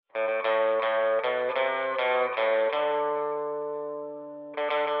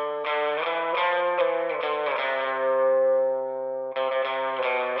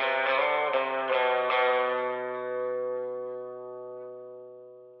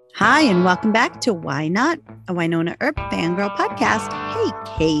Hi, and welcome back to Why Not, a Wynonna Earp fangirl podcast. Hey,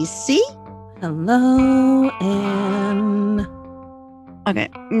 Casey. Hello, Anne. Okay,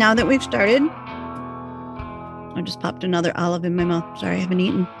 now that we've started, I just popped another olive in my mouth. Sorry, I haven't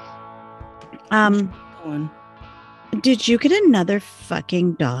eaten. Did you get another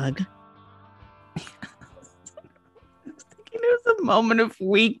fucking dog? I was thinking it was a moment of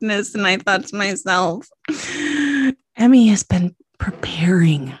weakness, and I thought to myself, Emmy has been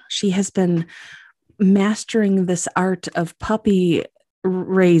preparing. She has been mastering this art of puppy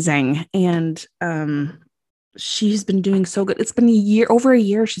raising, and she's been doing so good. It's been over a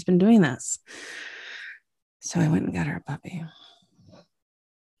year she's been doing this. So I went and got her a puppy.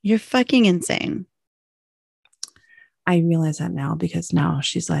 You're fucking insane. I realize that now because now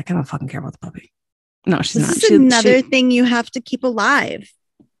she's like, I don't fucking care about the puppy. No, she's not. This is another thing you have to keep alive.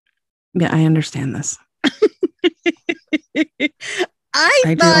 Yeah, I understand this.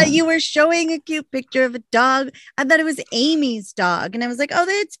 I thought you were showing a cute picture of a dog. I thought it was Amy's dog. And I was like, oh,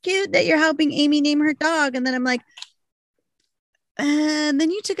 that's cute that you're helping Amy name her dog. And then I'm like, and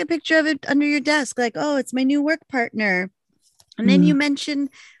then you took a picture of it under your desk, like, oh, it's my new work partner. And then you mentioned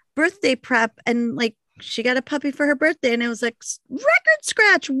birthday prep and like she got a puppy for her birthday. And I was like, record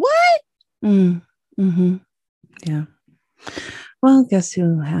scratch. What? Mm-hmm. Yeah. Well, guess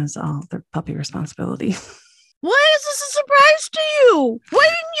who has all the puppy responsibility? Why is this a surprise to you? Why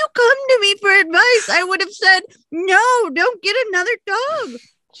didn't you come to me for advice? I would have said, no, don't get another dog.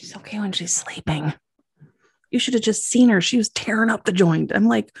 She's okay when she's sleeping. You should have just seen her. She was tearing up the joint. I'm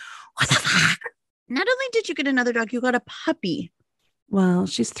like, what the fuck? Not only did you get another dog, you got a puppy. Well,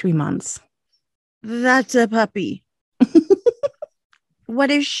 she's 3 months. That's a puppy.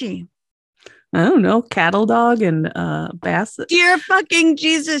 What is she? I don't know. Cattle dog and basset. Dear fucking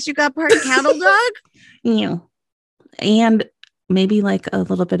Jesus, you got part cattle dog? Yeah. And maybe like a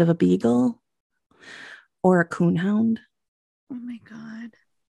little bit of a beagle or a coonhound. Oh my God.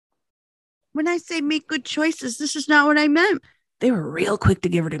 When I say make good choices, this is not what I meant. They were real quick to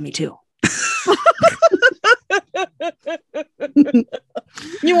give her to me too.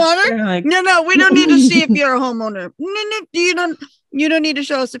 You want her? Like, no, we don't need to see if you're a homeowner. No, you don't need to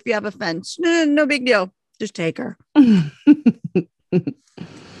show us if you have a fence. No big deal. Just take her.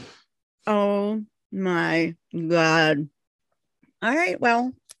 Oh my God. All right,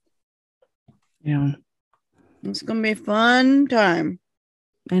 well. Yeah. It's gonna be a fun time.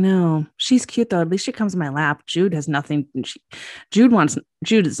 I know. She's cute though. At least she comes in my lap. Jude has nothing. Jude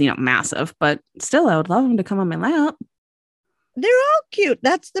is, massive, but still I would love him to come on my lap. They're all cute.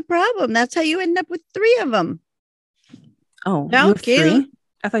 That's the problem. That's how you end up with 3 of them. Oh, you have cute. 3?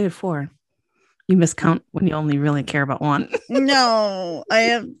 I thought you had 4. You miscount when you only really care about 1. No, I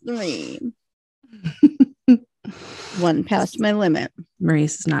have 3. 1 past my limit.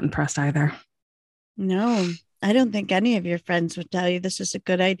 Maurice is not impressed either. No, I don't think any of your friends would tell you this is a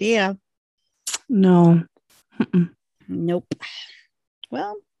good idea. No. Nope.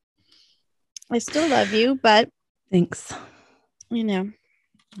 Well, I still love you, but thanks. I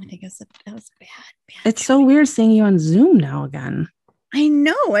think that was bad. It's so weird seeing you on Zoom now again. I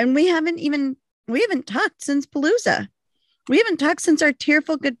know. And we haven't talked since Palooza. We haven't talked since our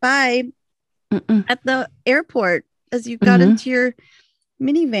tearful goodbye at the airport as you got into your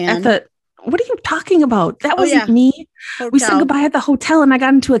minivan. What are you talking about? That wasn't me. Hotel. We said goodbye at the hotel and I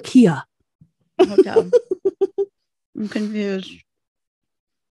got into a Kia. Hotel. I'm confused.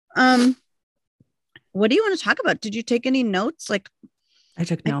 What do you want to talk about? Did you take any notes? I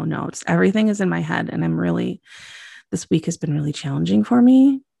took no notes. Everything is in my head and this week has been really challenging for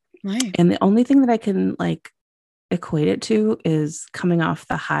me. Right. And the only thing that I can equate it to is coming off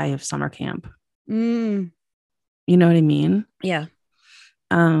the high of summer camp. You know what I mean? Yeah.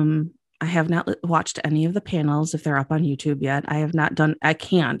 I have not watched any of the panels if they're up on YouTube yet.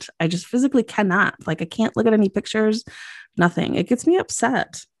 I just physically cannot. I can't look at any pictures, nothing. It gets me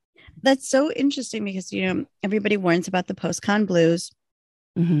upset. That's so interesting because, everybody warns about the post-con blues.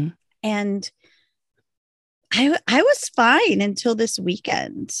 Mm-hmm. And I was fine until this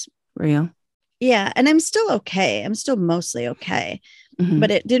weekend. Were you? Yeah. And I'm still okay. I'm still mostly okay. Mm-hmm.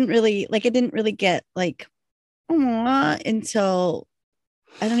 But it didn't really get until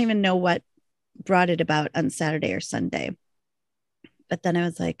I don't even know what brought it about on Saturday or Sunday. But then I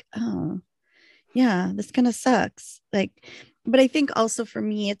was like, oh, yeah, this kind of sucks. But I think also for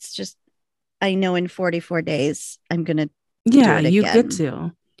me, it's just, I know in 44 days, I'm going to do it again. You get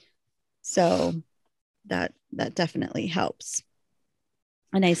to. So that definitely helps.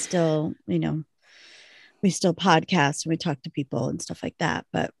 And I still, we still podcast and we talk to people and stuff like that.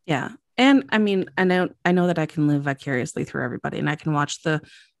 But yeah. And I mean, I know that I can live vicariously through everybody and I can watch the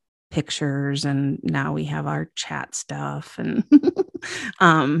pictures, and now we have our chat stuff and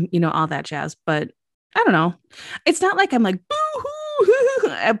all that jazz. But I don't know. It's not like I'm like,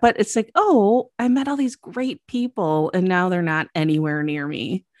 boo-hoo, but it's like, oh, I met all these great people and now they're not anywhere near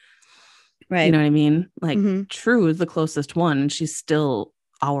me. Right. You know what I mean? Like True is the closest one, and she's still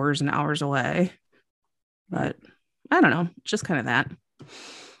hours and hours away. But I don't know, just kind of that.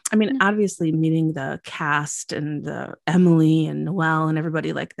 I mean, obviously meeting the cast and the Emily and Noelle and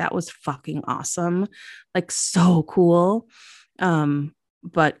everybody, like that was fucking awesome. Like so cool.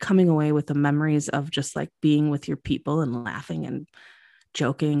 But coming away with the memories of just like being with your people and laughing and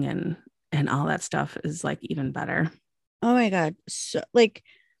joking and all that stuff is like even better. Oh my God.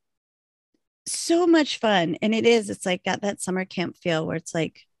 So much fun. And it's like got that summer camp feel where it's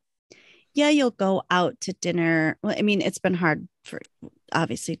like, yeah, you'll go out to dinner. Well, I mean, it's been hard for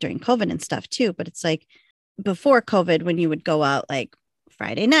obviously during COVID and stuff too, but it's like before COVID when you would go out like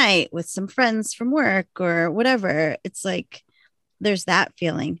Friday night with some friends from work or whatever, it's like there's that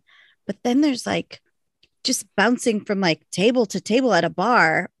feeling. But then there's like just bouncing from like table to table at a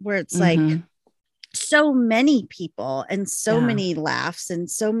bar where it's like so many people and so many laughs and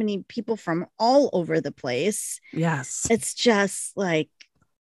so many people from all over the place. Yes. It's just like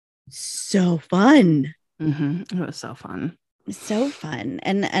so fun. It was so fun. So fun.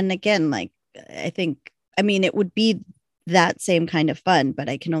 And again, like I mean, it would be that same kind of fun, but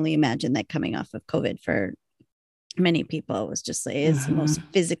I can only imagine that coming off of COVID for many people was just like it's the most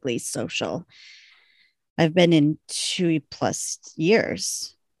physically social I've been in 2+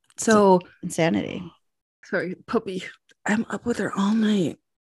 years. So insanity. Sorry, puppy. I'm up with her all night.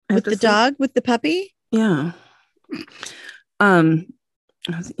 With the dog, with the puppy? Yeah.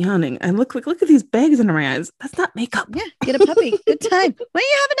 I was yawning. I look at these bags under my eyes. That's not makeup. Yeah, get a puppy. Good time. Why don't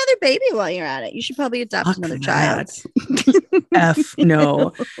you have another baby while you're at it? You should probably adopt another child. F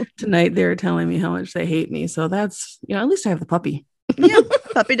no. Tonight they're telling me how much they hate me. So that's, at least I have the puppy. Yeah,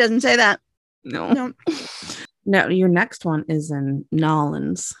 puppy doesn't say that. No. Now, your next one is in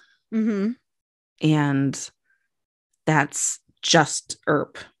Nolans. And that's just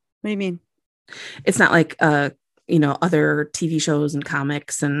ERP. What do you mean? It's not like other TV shows and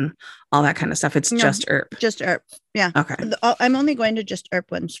comics and all that kind of stuff. It's just ERP. Just ERP. Yeah. Okay. I'm only going to just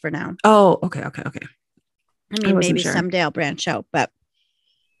ERP ones for now. Oh, okay. I mean, maybe someday I'll branch out, but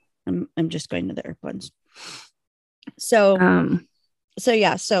I'm just going to the ERP ones. So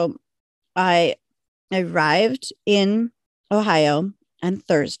I arrived in Ohio on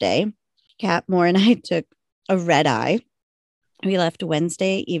Thursday. Kat Moore and I took a red eye. We left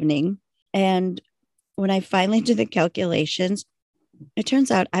Wednesday evening, and when I finally did the calculations, it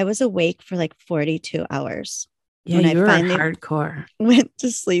turns out I was awake for like 42 hours. Yeah, you were hardcore. Went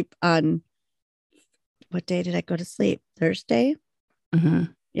to sleep on, what day did I go to sleep? Thursday?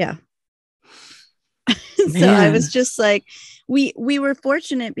 Yeah. So I was just like, we were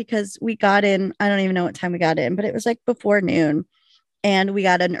fortunate because we got in, I don't even know what time we got in, but it was like before noon, and we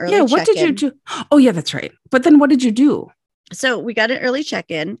got an early check-in. What did you do? Oh yeah, that's right. But then what did you do? So we got an early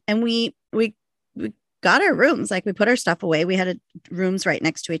check-in, and we got our rooms. Like we put our stuff away. We had rooms right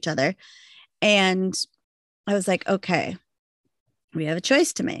next to each other. And I was like, okay, we have a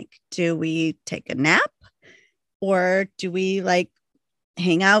choice to make. Do we take a nap, or do we like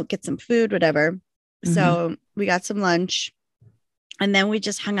hang out, get some food, whatever? So we got some lunch, and then we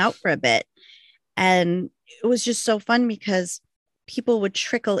just hung out for a bit. And it was just so fun because people would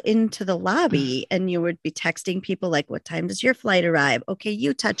trickle into the lobby, and you would be texting people like, what time does your flight arrive? Okay,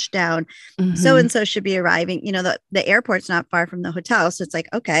 you touched down. So-and-so should be arriving. The airport's not far from the hotel. So it's like,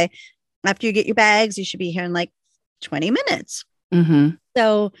 okay, after you get your bags, you should be here in like 20 minutes.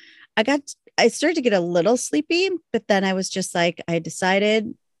 So I started to get a little sleepy, but then I was just like, I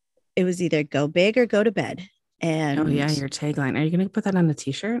decided it was either go big or go to bed. And oh yeah, your tagline. Are you going to put that on a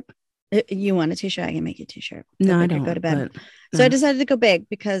t-shirt? You want a t-shirt? I can make you a t-shirt. No, I don't. Go to bed. So I decided to go big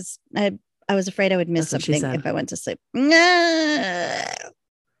because I was afraid I would miss something if I went to sleep. Nobody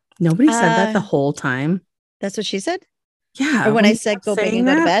said that the whole time. That's what she said? Yeah. Or when I said go big and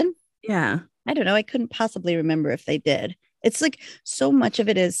go to bed? Yeah. I don't know. I couldn't possibly remember if they did. It's like so much of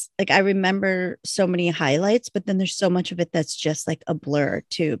it is like I remember so many highlights, but then there's so much of it that's just like a blur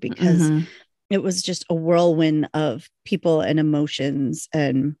too, because it was just a whirlwind of people and emotions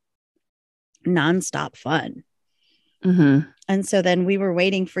and nonstop fun. And so then we were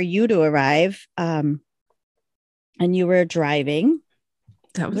waiting for you to arrive, and you were driving.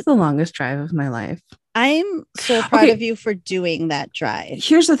 That was the longest drive of my life. I'm so proud of you for doing that drive.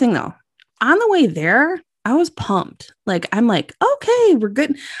 Here's the thing though. On the way there, I was pumped. Like, I'm like, okay, we're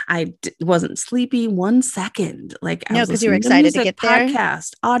good. Wasn't sleepy 1 second. Like, I No, was because you were listening to excited to music, get there.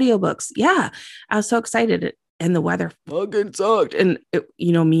 podcast, audiobooks. Yeah. I was so excited. And the weather fucking sucked. And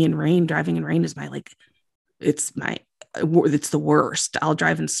me and rain, driving in rain is it's the worst. I'll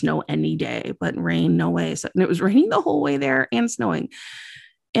drive in snow any day, but rain, no way. So, and it was raining the whole way there and snowing.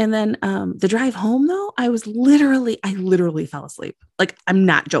 And then the drive home though, I literally fell asleep. Like, I'm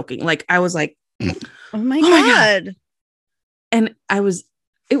not joking. Like, I was like, oh my God. And it was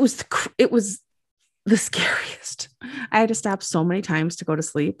the scariest. I had to stop so many times to go to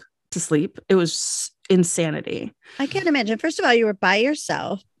sleep. It was insanity. I can't imagine. First of all, you were by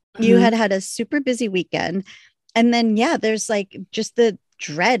yourself. You had a super busy weekend. And then, yeah, there's like just the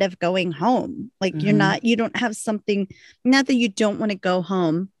dread of going home. Like you don't have something, not that you don't want to go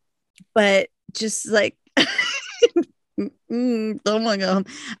home, but just like, don't want to go home.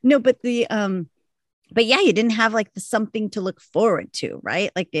 No, but but yeah, you didn't have like the something to look forward to,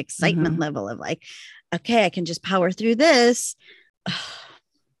 right? Like the excitement level of like, okay, I can just power through this.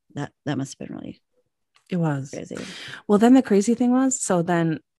 That must have been really, it was crazy. Well, then the crazy thing was, so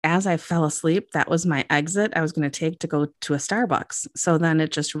then as I fell asleep, that was my exit I was going to take to go to a Starbucks. So then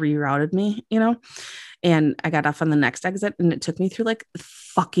it just rerouted me, and I got off on the next exit, and it took me through like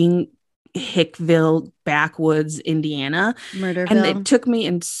fucking Hickville, backwoods, Indiana. Murderville. And it took me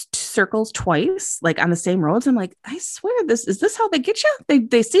in circles twice, like on the same roads. I'm like, I swear is this how they get you?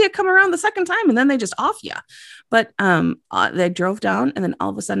 They see it come around the second time and then they just off you. But they drove down, and then all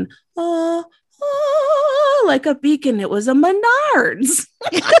of a sudden, like a beacon, it was a Menards.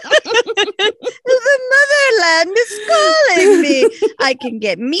 The motherland is calling me. I can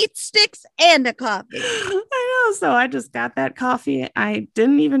get meat sticks and a coffee. I know. So I just got that coffee. I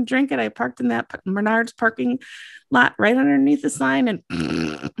didn't even drink it. I parked in that Menards parking lot right underneath the sign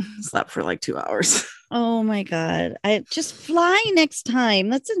and slept for like 2 hours. Oh my God. I just fly next time.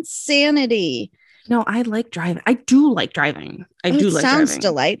 That's insanity. No, I like driving. I do like driving. It sounds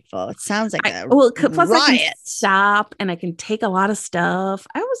delightful. It sounds like plus riot. I can stop and I can take a lot of stuff.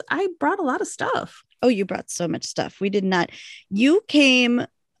 I brought a lot of stuff. Oh, you brought so much stuff. We did not. You came.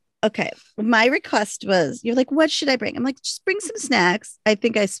 Okay. My request was, you're like, what should I bring? I'm like, just bring some snacks. I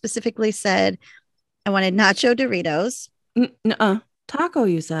think I specifically said I wanted nacho Doritos. Taco,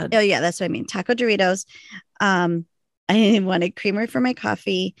 you said. Oh yeah, that's what I mean. Taco Doritos. I wanted creamer for my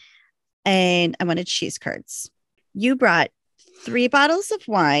coffee. And I wanted cheese curds. You brought 3 bottles of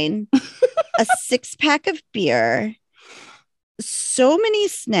wine, a 6-pack of beer, so many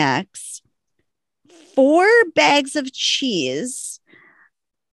snacks, 4 bags of cheese,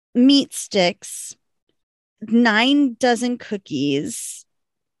 meat sticks, 9 dozen cookies,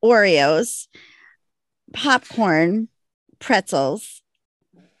 Oreos, popcorn, pretzels,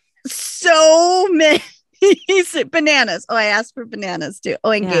 so many. He said bananas. Oh, I asked for bananas too.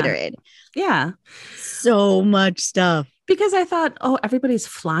 Oh, and Gatorade. Yeah. So much stuff. Because I thought, everybody's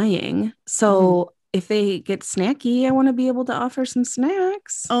flying. So if they get snacky, I want to be able to offer some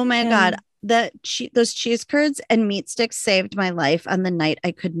snacks. Oh my God. Those cheese curds and meat sticks saved my life on the night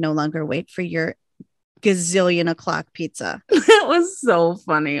I could no longer wait for your gazillion o'clock pizza. That was so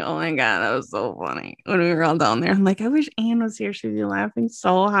funny. Oh my God. That was so funny. When we were all down there, I'm like, I wish Anne was here. She'd be laughing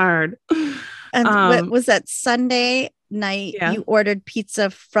so hard. And what was that Sunday night? Yeah. You ordered pizza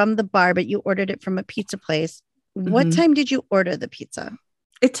from the bar, but you ordered it from a pizza place. What time did you order the pizza?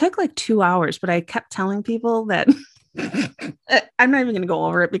 It took like 2 hours, but I kept telling people that I'm not even going to go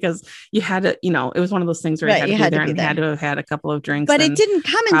over it because you had to, it was one of those things where you had to be there and had to have had a couple of drinks. But it didn't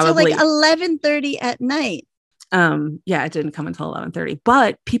come until like 11:30 at night. Yeah, it didn't come until 11:30,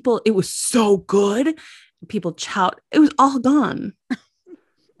 but it was so good. People it was all gone.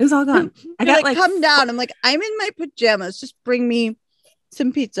 It was all gone. I got like, come down. I'm like, I'm in my pajamas. Just bring me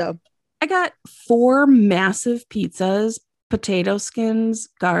some pizza. I got 4 massive pizzas, potato skins,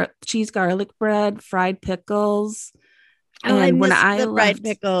 cheese garlic bread, fried pickles. And when I left, fried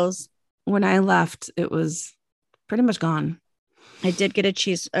pickles. When I left, it was pretty much gone. I did get a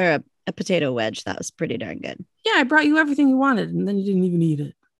cheese or a potato wedge. That was pretty darn good. Yeah, I brought you everything you wanted, and then you didn't even eat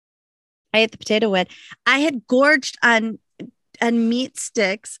it. I ate the potato wedge. I had gorged on meat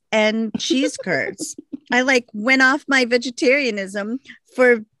sticks and cheese curds. I like went off my vegetarianism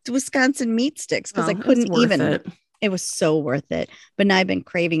for Wisconsin meat sticks because I couldn't even. It was so worth it. But now I've been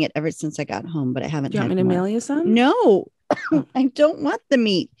craving it ever since I got home, but I haven't. Do you want me to mail you some? No, I don't want the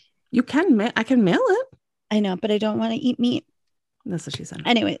meat. You can. I can mail it. I know, but I don't want to eat meat. That's what she said.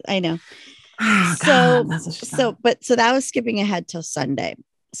 Anyway, I know. Oh, God, that's what she said. So that was skipping ahead till Sunday.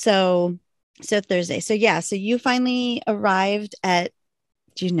 So Thursday. So yeah. So you finally arrived at.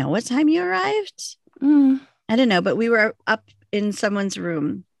 Do you know what time you arrived? I don't know, but we were up in someone's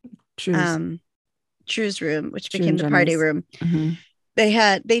room. True's room, which became the party room. Mm-hmm.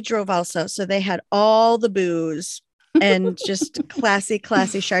 They drove also, so they had all the booze and just classy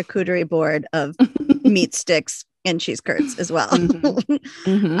charcuterie board of meat sticks and cheese curds as well.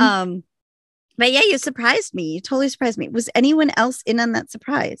 Mm-hmm. But yeah, you surprised me. You totally surprised me. Was anyone else in on that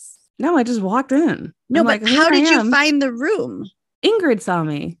surprise? No, I just walked in. No, but how did you find the room? Ingrid saw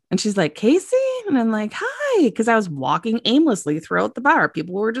me and she's like, Casey? And I'm like, hi. Because I was walking aimlessly throughout the bar.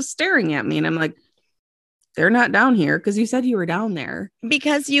 People were just staring at me. And I'm like, they're not down here because you said you were down there.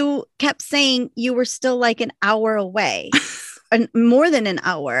 Because you kept saying you were still like an hour away. And more than an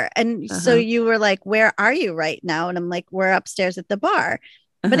hour. And so you were like, where are you right now? And I'm like, we're upstairs at the bar.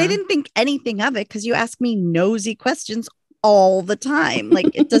 But I didn't think anything of it because you ask me nosy questions all the time. Like,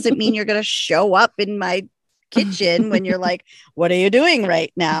 it doesn't mean you're going to show up in my kitchen when you're like, what are you doing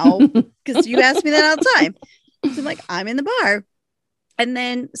right now? Because you ask me that all the time. So I'm like, I'm in the bar. And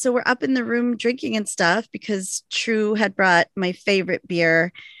then, so we're up in the room drinking and stuff because True had brought my favorite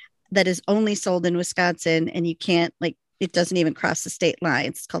beer that is only sold in Wisconsin. And you can't, like, it doesn't even cross the state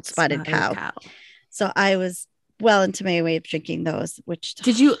lines. It's called Spotted Cow. So I was well into my way of drinking those, which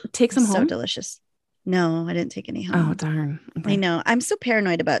did you take some home? So delicious. No, I didn't take any home. Oh, darn. Okay. I know. I'm so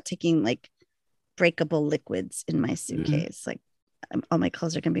paranoid about taking like breakable liquids in my suitcase. Like all my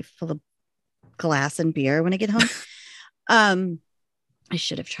clothes are going to be full of glass and beer when I get home. I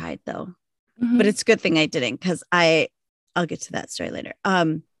should have tried though, but it's a good thing I didn't because I'll get to that story later.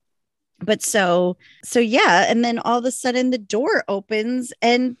 But so yeah. And then all of a sudden the door opens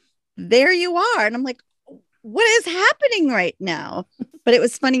and there you are. And I'm like, what is happening right now? But it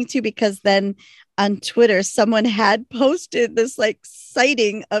was funny too, because then on Twitter, someone had posted this like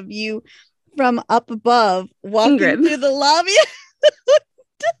sighting of you from up above walking through the lobby.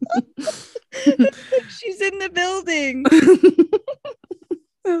 She's in the building.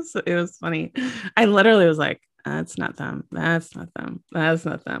 It was funny. I literally was like, that's not them. That's not them. That's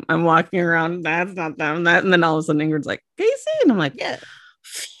not them. I'm walking around. That's not them. And then all of a sudden Ingrid's like, Casey. And I'm like, yeah.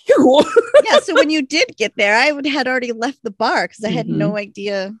 Phew. Yeah. So when you did get there, I had already left the bar because I had no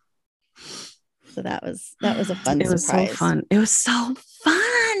idea. So that was a fun surprise. So fun. It was so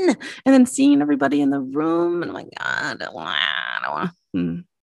fun. And then seeing everybody in the room. And I'm like, I don't want.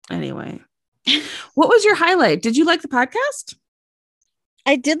 Anyway, what was your highlight? Did you like the podcast?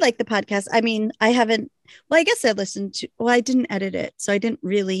 I did like the podcast. I mean, I guess I listened to, I didn't edit it. So I did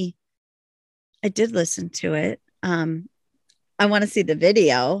listen to it. I want to see the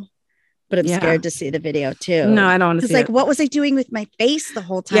video, but I'm scared to see the video too. No, I don't want to see it. What was I doing with my face the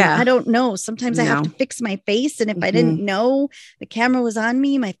whole time? Yeah. I don't know. Sometimes I have to fix my face. And if I didn't know the camera was on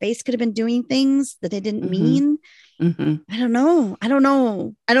me, my face could have been doing things that I didn't mean. I don't know. But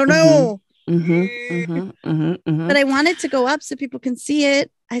I wanted to go up so people can see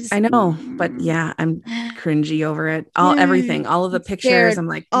it. I know, but yeah, I'm cringy over it. Everything, all of the pictures. I'm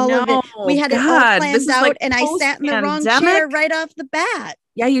like, all of it. We had it all planned out, like and I sat in the wrong chair right off the bat.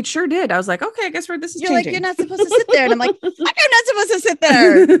 Yeah, you sure did. I was like, okay, I guess this is You're changing. Like, you're not supposed to sit there, and I'm like, I'm not supposed to sit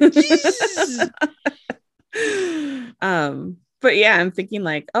there. But yeah, I'm thinking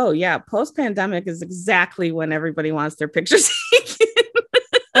like, oh yeah, post-pandemic is exactly when everybody wants their pictures taken.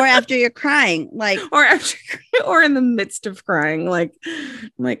 Or after you're crying, like, or in the midst of crying, like,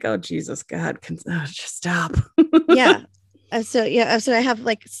 I'm like, oh Jesus, God, just stop. Yeah. So I have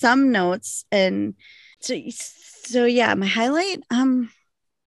like some notes, and so yeah, my highlight. We're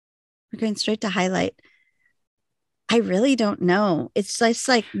going straight to highlight. I really don't know. It's just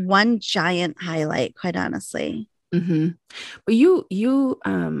like one giant highlight, quite honestly. But you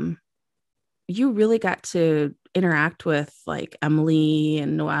really got to interact with like Emily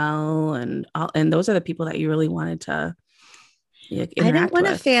and Noelle and those are the people that you really wanted to interact with. I didn't want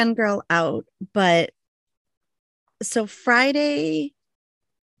to fangirl out, but so Friday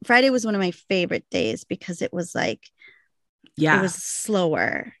was one of my favorite days because it was like, it was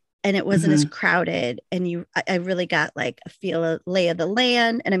slower and it wasn't as crowded, and I really got like a lay of the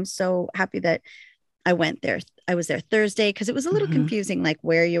land, and I'm so happy that I went there. I was there Thursday because it was a little confusing, like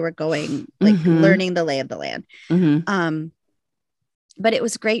where you were going, like learning the lay of the land. But it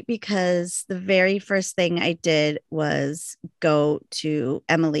was great because the very first thing I did was go to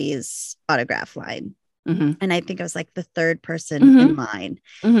Emily's autograph line. And I think I was like the third person in line.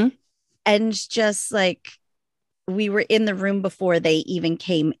 And just like, we were in the room before they even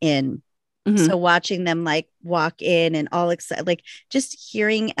came in. So watching them like walk in and all excited, like just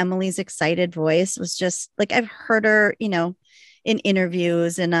hearing Emily's excited voice was just like, I've heard her, in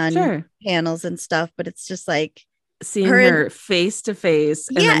interviews and on panels and stuff, but it's just like, seeing her face to face,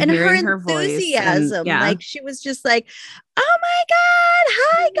 and then and hearing her her voice, enthusiasm. and, like she was just like, oh my God,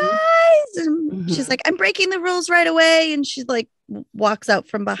 hi guys. And she's like, I'm breaking the rules right away. And she like walks out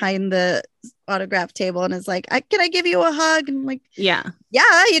from behind the autograph table and is like, can I give you a hug? And I'm like, yeah,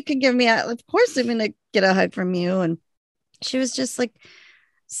 you can give me of course I'm gonna get a hug from you. And she was just like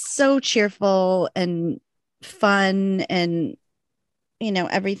so cheerful and fun, and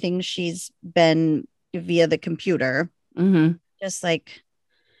everything she's been via the computer. Just like,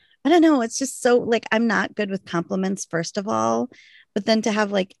 I don't know, it's just so like, I'm not good with compliments, first of all, but then to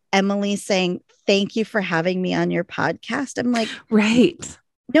have like Emily saying thank you for having me on your podcast, I'm like, right,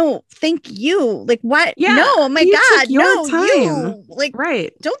 no, thank you. Like, what? Yeah, no, oh my God, no, time. you like,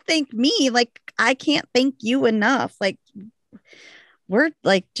 right, don't thank me. Like, I can't thank you enough. Like, we're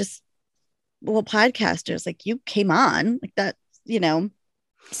like just podcasters. Like, you came on like that,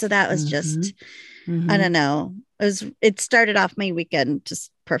 so that was just I don't know, it started off my weekend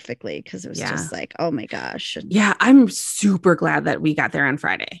just perfectly, because it was just like, oh my gosh. I'm super glad that we got there on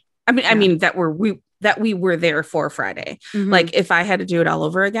Friday. I mean that we were there for Friday. Like, if I had to do it all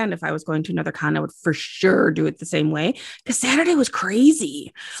over again, if I was going to another con, I would for sure do it the same way, because Saturday was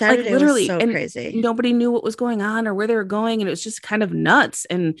crazy. Like, literally, was so crazy. Nobody knew what was going on or where they were going, and it was just kind of nuts.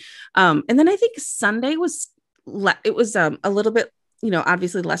 And then I think Sunday was a little bit,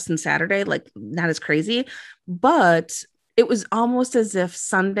 obviously less than Saturday, like not as crazy, but it was almost as if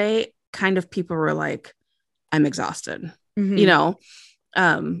Sunday kind of people were like, I'm exhausted, and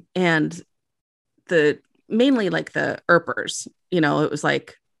mainly like the Earpers, it was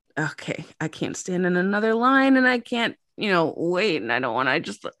like, okay, I can't stand in another line, and I can't, wait. And I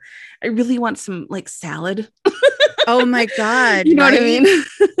really want some like salad. Oh my God. You know what I mean?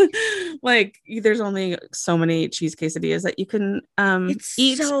 Like, there's only so many cheese quesadillas that you can it's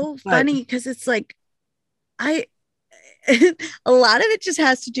eat. So funny, because it's like, a lot of it just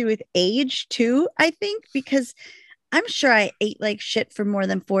has to do with age too, I think, because I'm sure I ate like shit for more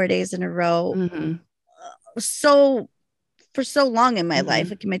than 4 days in a row. So for so long in my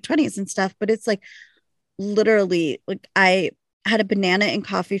life, like in my 20s and stuff, but it's like literally like I had a banana and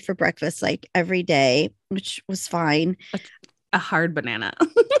coffee for breakfast like every day, which was fine. A hard banana.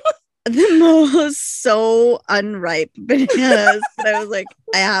 The most so unripe bananas. But I was like,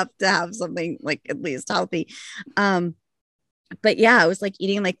 I have to have something like at least healthy. But yeah, I was like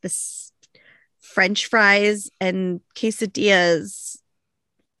eating like this French fries and quesadillas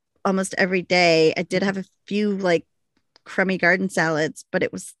almost every day. I did have a few like crummy garden salads, but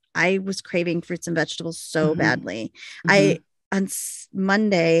I was craving fruits and vegetables so badly. On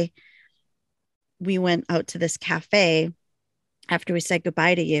Monday, we went out to this cafe after we said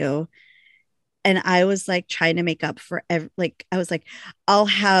goodbye to you. And I was like trying to make up for I was like, I'll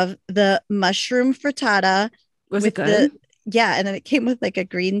have the mushroom frittata. Was it good? And then it came with like a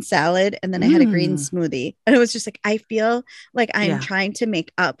green salad, and then I had a green smoothie, and it was just like, I feel like I'm trying to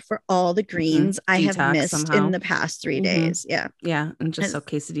make up for all the greens I have missed somehow in the past 3 days. And just so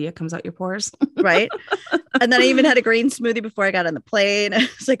quesadilla comes out your pores. Right. And then I even had a green smoothie before I got on the plane.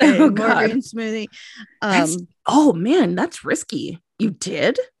 It's like, more green smoothie. Oh man, that's risky. You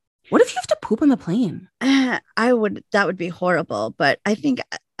did? What if you have to poop on the plane? That would be horrible, but I think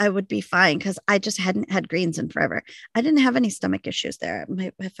I would be fine, because I just hadn't had greens in forever. I didn't have any stomach issues there.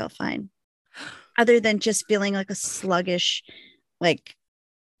 I felt fine, other than just feeling like a sluggish, like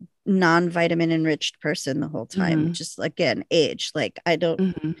non-vitamin enriched person the whole time. Just again, age. Like I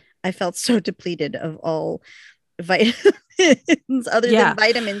felt so depleted of all vitamins other than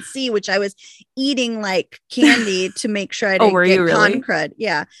vitamin C, which I was eating like candy to make sure I didn't get con crud.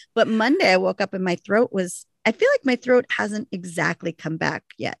 Yeah. But Monday I woke up and my throat I feel like my throat hasn't exactly come back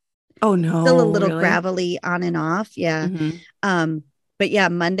yet. Oh no. Still a little gravelly on and off. Yeah. But yeah,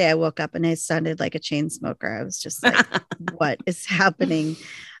 Monday I woke up and I sounded like a chain smoker. I was just like, what is happening?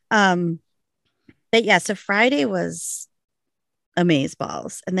 But yeah, so Friday was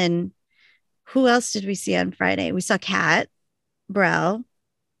amazeballs. And then who else did we see on Friday? We saw Kat Burrell.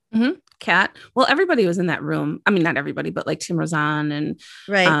 Kat. Well, everybody was in that room. I mean, not everybody, but like Tim Rozan and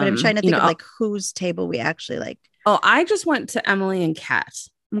right. But I'm trying to think of like whose table we actually like. Oh, I just went to Emily and Kat.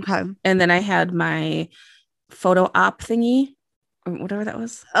 Okay. And then I had my photo op thingy, or whatever that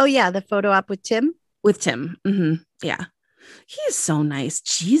was. Oh yeah, the photo op with Tim. Yeah, he is so nice.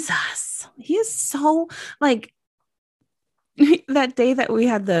 Jesus, he is so like. That day that we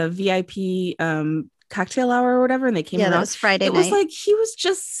had the VIP cocktail hour or whatever, and they came around, that was Friday night. It was like he was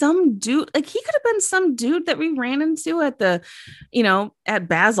just some dude. Like, he could have been some dude that we ran into at the, at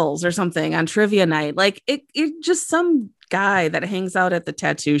Basil's or something on trivia night. Like, it just some guy that hangs out at the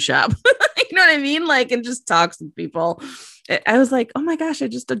tattoo shop. You know what I mean? Like, and just talks to people. I was like, oh my gosh, I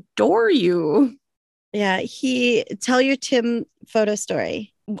just adore you. Yeah. Tell your Tim photo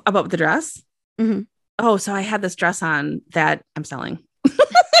story. About the dress? Mm-hmm. Oh, so I had this dress on that I'm selling.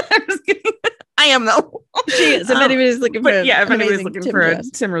 I'm just kidding. I am though. She is. If anybody's looking for, if anybody's looking Tim for dress.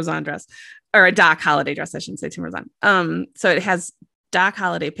 a Tim Rozon dress or a Doc Holliday dress, I shouldn't say Tim Rozon. So it has Doc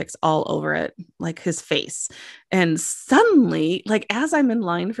Holliday pics all over it, like his face. And suddenly, like as I'm in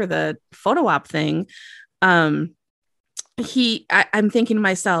line for the photo op thing, I'm thinking to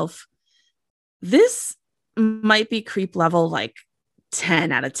myself, this might be creep level like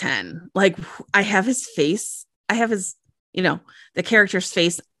 10 out of 10. Like I have his face, I have his, the character's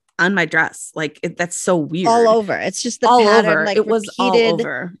face on my dress. Like that's so weird. All over. It's just the all pattern, over. like it was all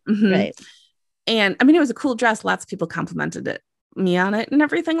over. Mm-hmm. Right. And I mean, it was a cool dress. Lots of people complimented me on it and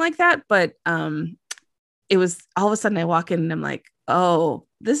everything like that. But it was all of a sudden I walk in and I'm like, oh,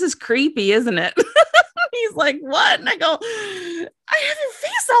 this is creepy, isn't it? He's like, what? And I go, I have your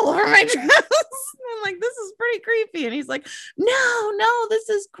face all over my dress. I'm like, this is pretty creepy. And he's like, no, this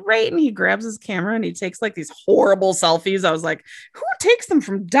is great. And he grabs his camera and he takes like these horrible selfies. I was like, who takes them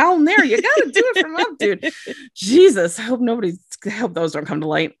from down there? You got to do it from up, dude. Jesus. I hope those don't come to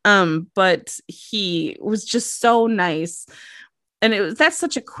light. But he was just so nice. And that's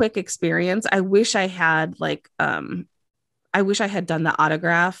such a quick experience. I wish I had done the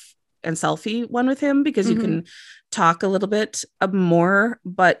autograph and selfie one with him because you can talk a little bit more,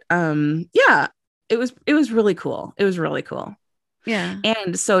 but yeah, it was really cool. It was really cool. Yeah.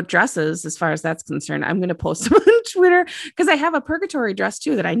 And so dresses, as far as that's concerned, I'm going to post them on Twitter because I have a Purgatory dress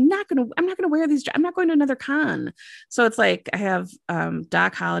too that I'm not going to wear these. I'm not going to another con. So it's like I have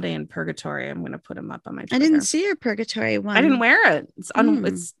Doc Holliday and Purgatory. I'm going to put them up on my Twitter. I didn't see your Purgatory one. I didn't wear it.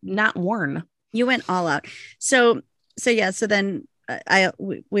 It's not worn. You went all out. So yeah. So then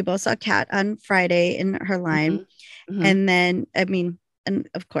we both saw Kat on Friday in her line. Mm-hmm. And then, I mean, and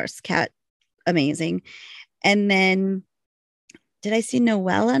of course, Kat, amazing. And then did I see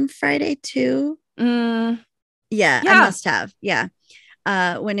Noelle on Friday too? Yeah, I must have. Yeah.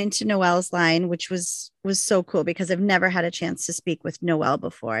 Went into Noelle's line, which was so cool because I've never had a chance to speak with Noelle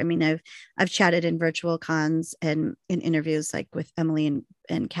before. I mean, I've chatted in virtual cons and in interviews like with Emily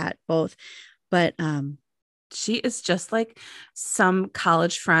and Kat both, but she is just like some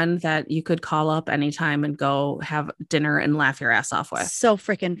college friend that you could call up anytime and go have dinner and laugh your ass off with. So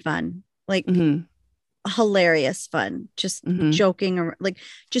freaking fun. Like hilarious fun. Just joking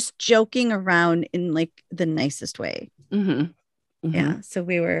around in like the nicest way. Yeah. So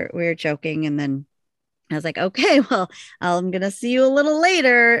we were joking and then I was like, okay, well, I'm going to see you a little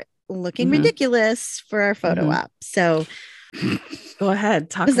later looking ridiculous for our photo op. So go ahead.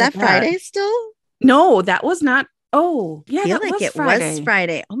 Talk was that Friday still? No, that was not. Oh, yeah. I feel like it was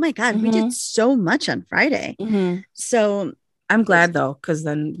Friday. Oh my God. We did so much on Friday. So I'm glad though, because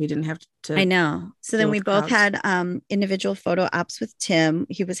then we didn't have to. I know. So then we both had individual photo ops with Tim.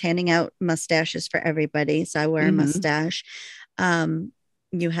 He was handing out mustaches for everybody. So I wear a mustache.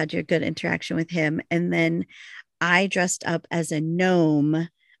 You had your good interaction with him. And then I dressed up as a gnome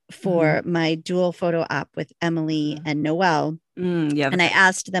for my dual photo op with Emily and Noelle. And I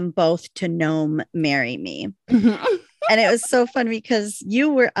asked them both to gnome marry me. And it was so fun because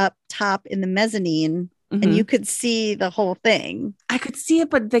you were up top in the mezzanine and you could see the whole thing. I could see it,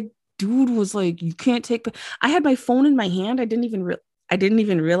 but the dude was like, you can't take, I had my phone in my hand. I didn't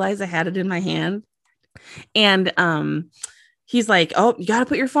even realize I had it in my hand. And, he's like, oh, you got to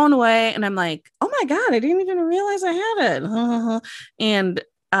put your phone away. And I'm like, oh my God, I didn't even realize I had it. And,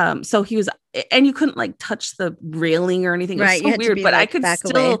 so he was, and you couldn't like touch the railing or anything. It was so weird, but like, I could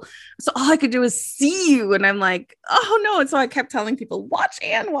still, away. So all I could do is see you. And I'm like, oh no. And so I kept telling people, watch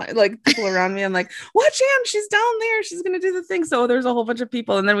Anne, like people around me. I'm like, watch Anne, she's down there. She's going to do the thing. So there's a whole bunch of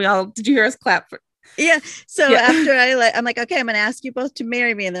people. And then did you hear us clap? Yeah. So after I'm like, okay, I'm going to ask you both to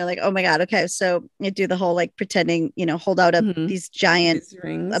marry me. And they're like, oh my God. Okay. So you do the whole, like pretending, hold out up these giant,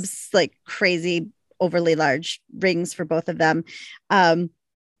 like crazy, overly large rings for both of them.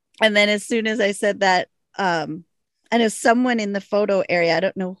 And then as soon as I said that, and as someone in the photo area, I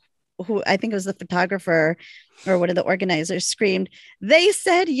don't know who, I think it was the photographer or one of the organizers screamed, they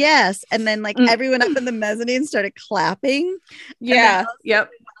said yes. And then like everyone up in the mezzanine started clapping. Yeah. Yep.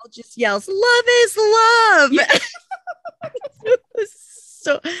 Just yells, love is love. Yeah.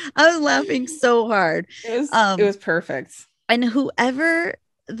 So I was laughing so hard. It was perfect. And whoever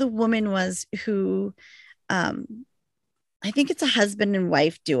the woman was who, I think it's a husband and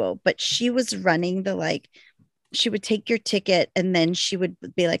wife duo, but she was running she would take your ticket and then she would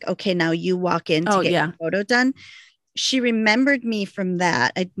be like, okay, now you walk in to get your photo done. she remembered me from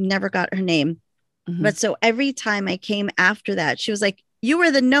that. I never got her name. Mm-hmm. But so every time I came after that, she was like, you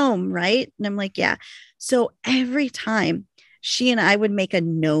were the gnome, right? And I'm like, yeah. So every time she and I would make a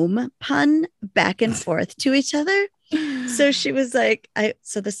gnome pun back and forth to each other. So she was like,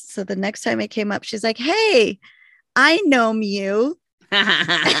 so the next time I came up, she's like, hey, I gnome you.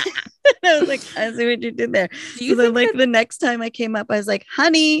 I was like, I see what you did there. So then, like, the next time I came up, I was like,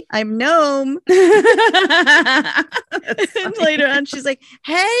 honey, I'm gnome. And later on, she's like,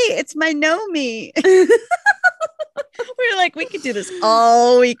 hey, it's my Nomi. We were like, we could do this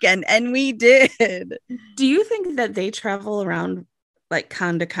all weekend. And we did. Do you think that they travel around like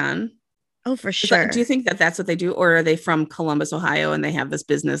con to con? Oh, for sure. Do you think that that's what they do? Or are they from Columbus, Ohio, and they have this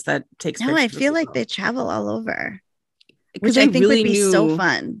business that takes No, I feel like they travel all over. Which I think really would be so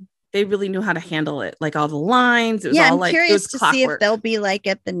fun. They really knew how to handle it, like all the lines. It was all like, curious to see if they'll be like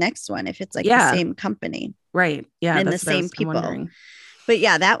at the next one, if it's like the same company. Right. Yeah. And the same people. But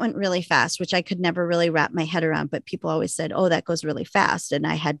yeah, that went really fast, which I could never really wrap my head around. But people always said, oh, that goes really fast. And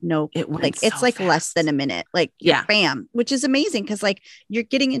I had no, it's like less than a minute, like, bam, which is amazing. Cause like you're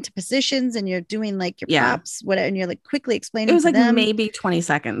getting into positions and you're doing like your props, whatever. And you're like quickly explaining. It was like maybe 20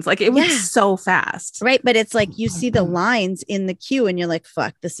 seconds. Like it was so fast. Right. But it's like you see the lines in the queue and you're like,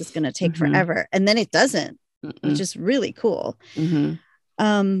 fuck, this is going to take forever. And then it doesn't, which is really cool.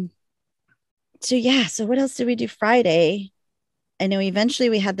 So yeah. So what else did we do Friday? I know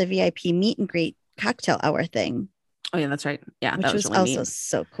eventually we had the VIP meet and greet cocktail hour thing. Oh yeah, that's right. Yeah, which that was really also neat.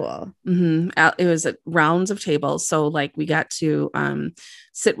 So cool. It was rounds of tables, so like we got to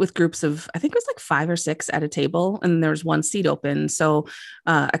sit with groups of, I think it was like 5 or 6 at a table, and there was one seat open. So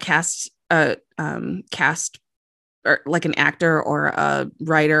a cast or like an actor or a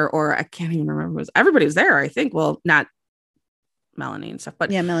writer, or I can't even remember. Everybody was there, I think. Well, not Melanie and stuff, but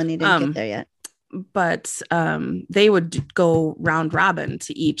yeah, Melanie didn't get there yet. But they would go round robin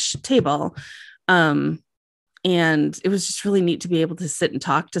to each table. And it was just really neat to be able to sit and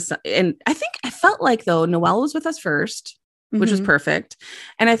talk to some. And I felt like though, Noelle was with us first, which was perfect.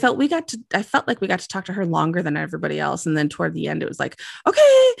 And I felt like we got to talk to her longer than everybody else. And then toward the end, it was like,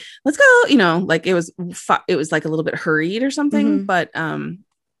 okay, let's go. You know, like it was like a little bit hurried or something, but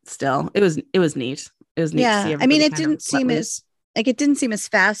still it was neat. It was neat to see everybody. I mean, it didn't seem as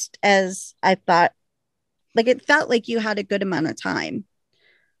fast as I thought. Like it felt like you had a good amount of time.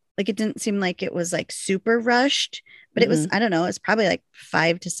 Like it didn't seem like it was like super rushed, but it was, I don't know, it's probably like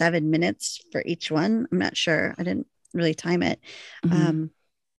 5 to 7 minutes for each one. I'm not sure. I didn't really time it.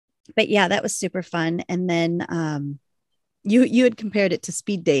 But yeah, that was super fun. And then you had compared it to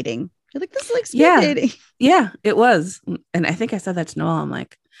speed dating. You're like, this is like speed dating. Yeah, it was. And I think I said that to Noelle. I'm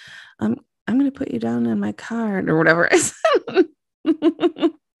like, I'm going to put you down in my card or whatever I said.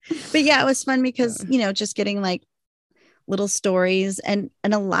 But yeah, it was fun because, you know, just getting like little stories and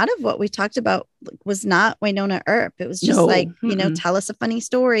a lot of what we talked about was not Wynonna Earp. It was just you know, tell us a funny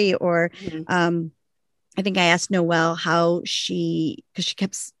story. Or I think I asked Noelle how she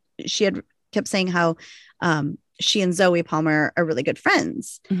had kept saying how she and Zoe Palmer are really good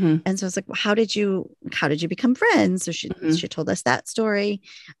friends. And so I was like, well, how did you become friends? So she told us that story,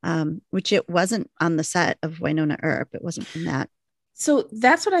 which it wasn't on the set of Wynonna Earp. It wasn't from that. So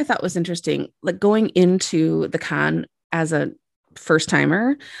that's what I thought was interesting. Like going into the con as a first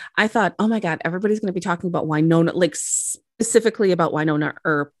timer, I thought, oh my God, everybody's going to be talking about Wynonna, like specifically about Wynonna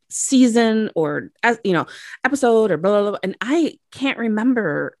Earp season or, as you know, episode or blah, blah, blah. And I can't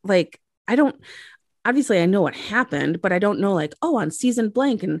remember, like, obviously I know what happened, but I don't know like, oh, on season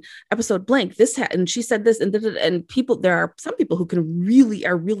blank and episode blank, and she said this and there are some people who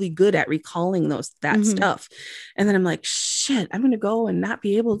are really good at recalling that stuff. And then I'm like, shit, I'm going to go and not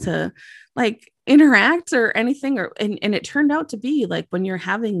be able to like interact or anything. And it turned out to be like when you're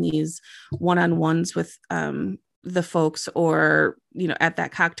having these one-on-ones with the folks or, you know, at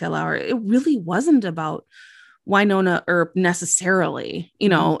that cocktail hour, it really wasn't about Wynonna Earp necessarily, you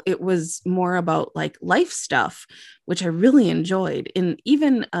know, it was more about like life stuff, which I really enjoyed. And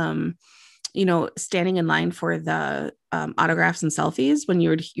even, you know, standing in line for the autographs and selfies when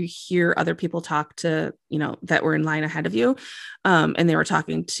you hear other people talk to, you know, that were in line ahead of you. And they were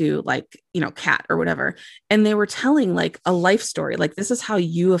talking to like, you know, Kat or whatever. And they were telling like a life story, like this is how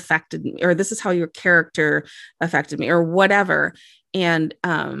you affected me, or this is how your character affected me or whatever. And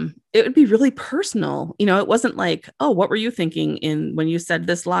it would be really personal. You know, it wasn't like, oh, what were you thinking when you said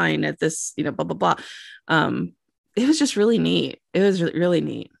this line at this, you know, blah, blah, blah. It was just really neat. It was really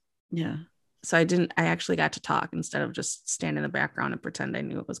neat. Yeah. So I actually got to talk instead of just stand in the background and pretend I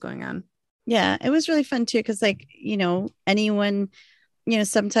knew what was going on. Yeah. It was really fun too. Cause like, you know, anyone, you know,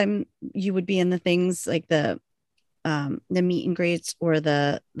 sometime you would be in the things like the the meet and greets or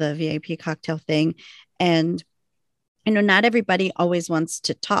the VIP cocktail thing. And not everybody always wants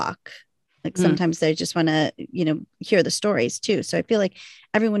to talk. Like sometimes they just want to, hear the stories too. So I feel like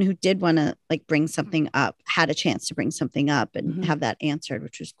everyone who did want to like bring something up had a chance to bring something up and have that answered,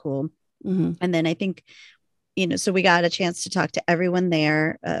 which was cool. And then I think, so we got a chance to talk to everyone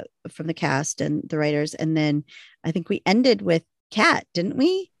there from the cast and the writers. And then I think we ended with Kat, didn't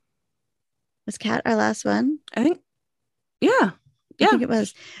we? Was Kat our last one? I think. Yeah. I think it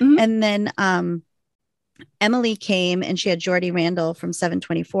was. And then Emily came and she had Jordy Randall from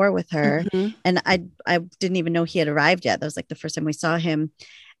 724 with her. And I didn't even know he had arrived yet. That was like the first time we saw him.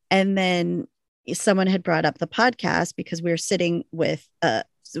 And then someone had brought up the podcast because we were sitting with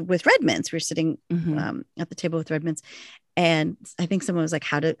Redmonds. We were sitting at the table with Redmonds. And I think someone was like,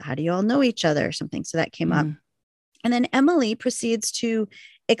 how do you all know each other or something? So that came up. And then Emily proceeds to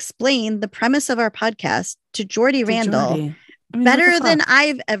explain the premise of our podcast to Jordy Randall. I mean, better than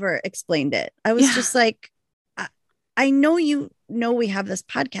I've ever explained it. I was just like, I know we have this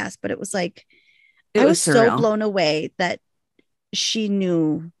podcast, but it was like, I was so blown away that she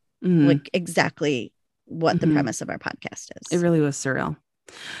knew like exactly what the premise of our podcast is. It really was surreal.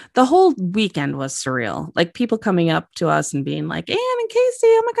 The whole weekend was surreal. Like people coming up to us and being like, Anne and Casey,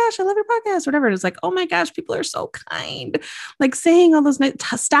 oh my gosh, I love your podcast, whatever. It was like, oh my gosh, people are so kind. Like saying all those nice,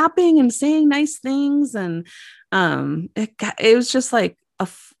 stopping and saying nice things. And it was just like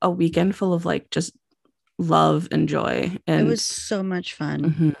a weekend full of like just love and joy. And it was so much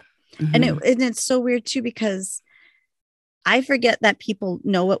fun. And it's so weird too, because I forget that people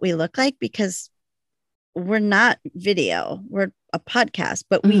know what we look like because we're not video, we're a podcast,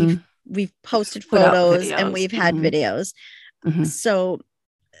 but we've posted photos and we've had videos. So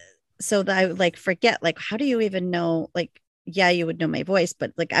that I like forget, like, how do you even know, like, yeah, you would know my voice,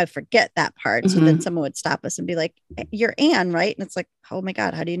 but like, I forget that part. So then someone would stop us and be like, you're Anne, right? And it's like, oh my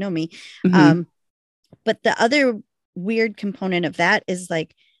God, how do you know me? But the other weird component of that is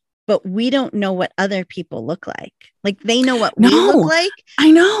like, but we don't know what other people look like. Like they know what we look like.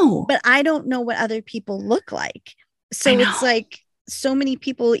 I know. But I don't know what other people look like. So it's like so many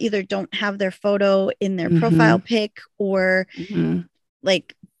people either don't have their photo in their profile pic or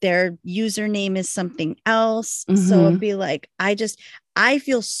like their username is something else. So it'd be like, I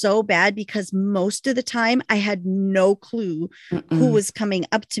feel so bad because most of the time I had no clue who was coming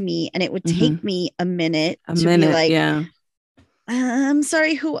up to me, and it would take me a minute to be like, I'm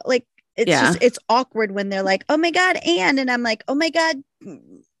sorry, who, like, it's just, it's awkward when they're like, oh my God, Anne. And I'm like, oh my God,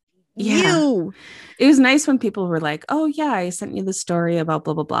 you. It was nice when people were like, oh yeah, I sent you the story about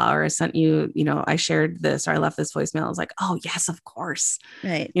blah, blah, blah. Or I sent you, I shared this, or I left this voicemail. I was like, oh yes, of course.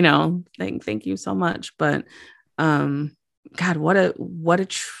 Right. Thank you so much. But, God, what a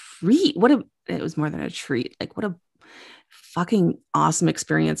treat. It was more than a treat. Like what a fucking awesome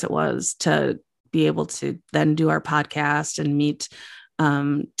experience it was to be able to then do our podcast and meet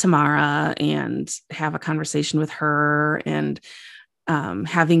Tamara and have a conversation with her, and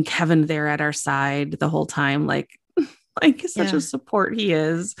having Kevin there at our side the whole time, like such a support he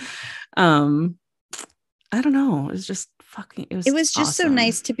is. I don't know. It was just it was just awesome. So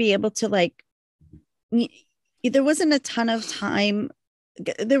nice to be able to like, there wasn't a ton of time.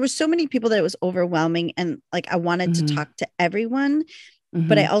 There were so many people that it was overwhelming, and like I wanted to talk to everyone,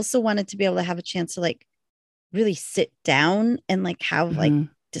 but I also wanted to be able to have a chance to like really sit down and like have like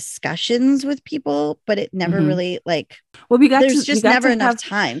discussions with people, but it never really like, there's just never enough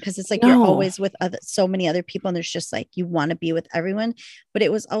time because it's like you're always with so many other people, and there's just like you want to be with everyone. But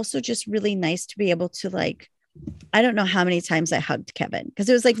it was also just really nice to be able to like, I don't know how many times I hugged Kevin because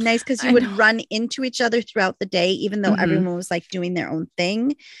it was like nice because you would run into each other throughout the day, even though everyone was like doing their own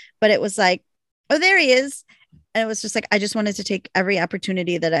thing. But it was like, oh, there he is. And it was just like, I just wanted to take every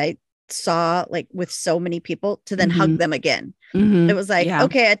opportunity that I saw like with so many people to then hug them again. It was like,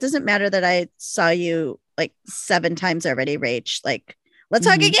 okay, it doesn't matter that I saw you like 7 times already, Rach, like let's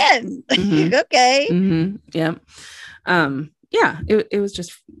hug again. Okay. Yeah. It was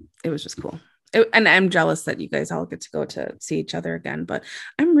just cool. And I'm jealous that you guys all get to go to see each other again, but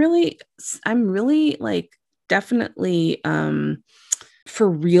I'm really like definitely for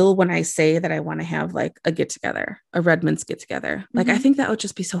real when I say that I want to have like a get together, a Redmonds get together. Like I think that would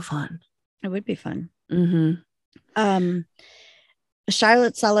just be so fun. It would be fun.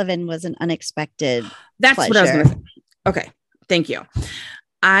 Charlotte Sullivan was an unexpected That's pleasure. What I was going to say. Okay. Thank you.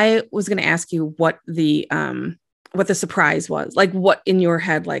 I was going to ask you what the surprise was, like what in your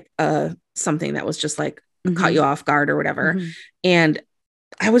head, like something that was just like caught you off guard or whatever. And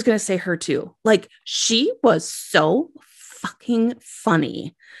I was going to say her too. Like she was so fucking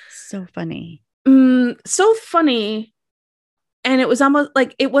funny. So funny. So funny. And it was almost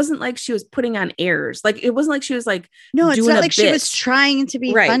like, it wasn't like she was putting on airs. Like, it wasn't like she was like, no, it's doing not a like bit. she was trying to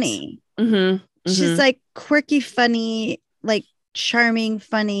be right. funny. She's like quirky, funny, like charming,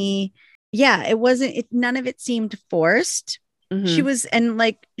 funny. Yeah, it wasn't, none of it seemed forced. She was, and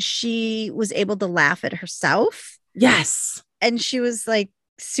like, she was able to laugh at herself. Yes. And she was like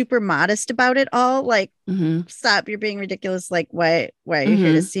super modest about it all. Like, stop, you're being ridiculous. Like, why are you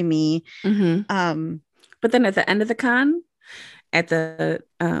here to see me? But then at the end of the con, at the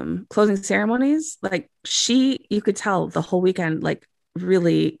closing ceremonies, like, you could tell the whole weekend, like,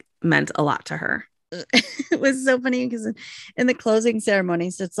 really meant a lot to her. It was so funny because in the closing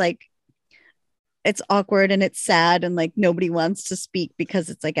ceremonies, it's like, it's awkward and it's sad and like nobody wants to speak because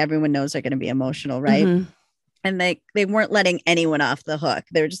it's like everyone knows they're going to be emotional, right? And they weren't letting anyone off the hook.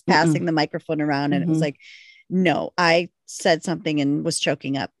 They were just passing the microphone around, and it was like, no, I said something and was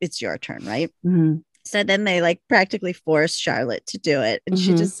choking up. It's your turn, right? So then they like practically forced Charlotte to do it, and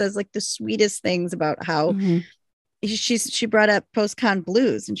she just says like the sweetest things about how she brought up post-con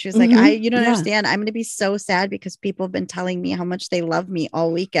blues, and she was like, you don't understand. I'm going to be so sad because people have been telling me how much they love me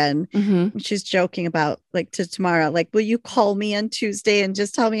all weekend. And she's joking about like to tomorrow, like, will you call me on Tuesday and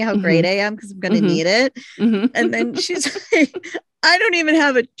just tell me how great I am? Because I'm going to need it. And then she's like, I don't even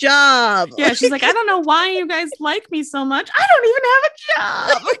have a job. Yeah, she's like, I don't know why you guys like me so much. I don't even have a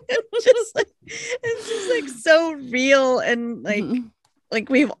job. It's just like so real, and like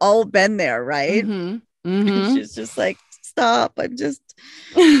we've all been there, right? She's just like, stop, I'm just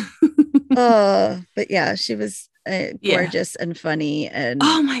but yeah, she was gorgeous and funny, and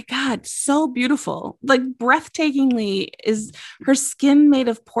oh my god, so beautiful. Like, breathtakingly, is her skin made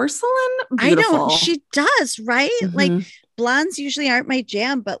of porcelain? Beautiful. I know, she does, right? Like, blondes usually aren't my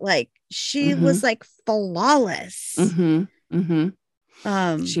jam, but like she was like flawless. She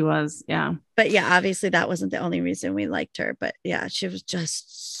was, yeah. But yeah, obviously that wasn't the only reason we liked her, but yeah, she was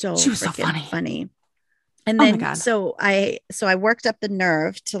just so funny. And then so I worked up the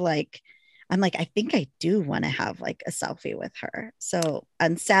nerve to like, I'm like, I think I do want to have like a selfie with her. So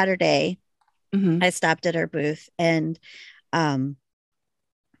on Saturday, I stopped at her booth, and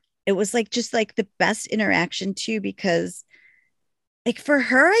it was like just like the best interaction too, because like for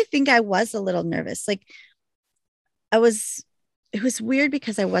her, I think I was a little nervous. Like it was weird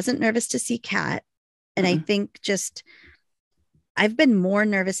because I wasn't nervous to see Kat. And I think just I've been more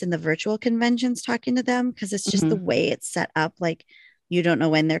nervous in the virtual conventions talking to them, because it's just the way it's set up. Like, you don't know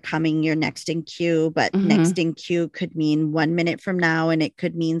when they're coming, you're next in queue, but next in queue could mean 1 minute from now, and it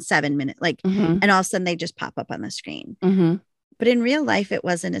could mean 7 minutes. Like, and all of a sudden they just pop up on the screen. But in real life, it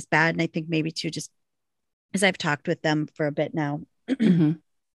wasn't as bad. And I think maybe too, just as I've talked with them for a bit now.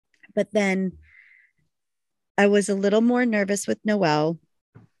 But then I was a little more nervous with Noelle,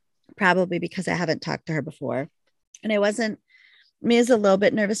 probably because I haven't talked to her before. And I wasn't, me is a little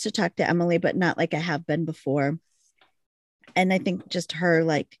bit nervous to talk to Emily, but not like I have been before. And I think just her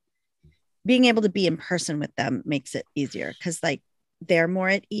like being able to be in person with them makes it easier, because like they're more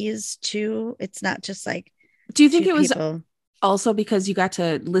at ease too. It's not just like, do you think it was also because you got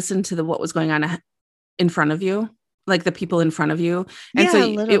to listen to what was going on in front of you, like the people in front of you? And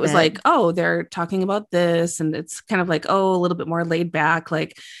so it was like, oh, they're talking about this, and it's kind of like, oh, a little bit more laid back.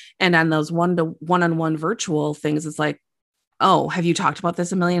 Like, and on those one-on-one virtual things, it's like, oh, have you talked about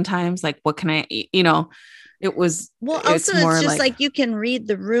this a million times? Like, what can I, it was, well, also it's just like you can read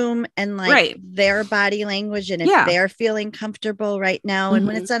the room and like their body language, and if they're feeling comfortable right now. And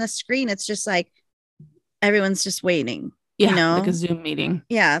when it's on a screen, it's just like everyone's just waiting, like a Zoom meeting.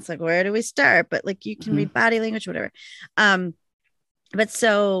 Yeah, it's like, where do we start? But like you can read body language, whatever. But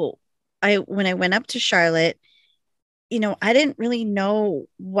so when I went up to Charlotte, I didn't really know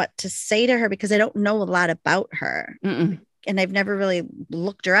what to say to her, because I don't know a lot about her. And I've never really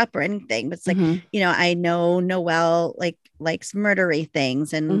looked her up or anything, but it's like, I know Noelle like likes murdery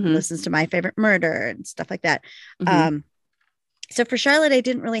things and listens to My Favorite Murder and stuff like that. So for Charlotte, I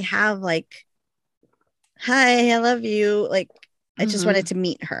didn't really have like, hi, I love you. Like, I just wanted to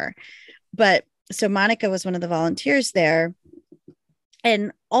meet her. But so Monica was one of the volunteers there,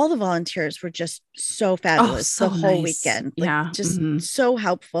 and all the volunteers were just so fabulous the whole weekend. Like, just so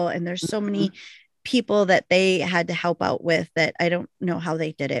helpful. And there's so many people that they had to help out with that I don't know how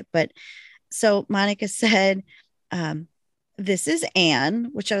they did it. But so Monica said, this is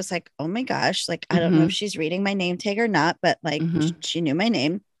Anne, which I was like, oh my gosh, like, I don't know if she's reading my name tag or not, but like she knew my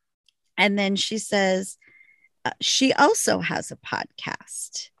name. And then she says, she also has a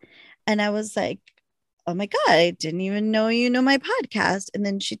podcast. And I was like, oh my God, I didn't even know you know my podcast. And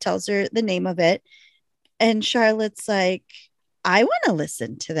then she tells her the name of it. And Charlotte's like, I want to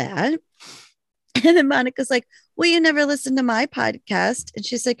listen to that. And then Monica's like, well, you never listened to my podcast. And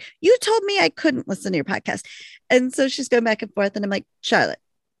she's like, you told me I couldn't listen to your podcast. And so she's going back and forth. And I'm like, Charlotte,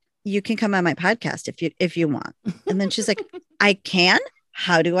 you can come on my podcast if you want. And then she's like, I can.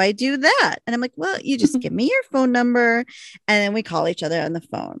 How do I do that? And I'm like, well, you just give me your phone number and then we call each other on the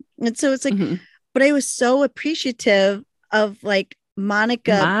phone. And so it's like, but I was so appreciative of like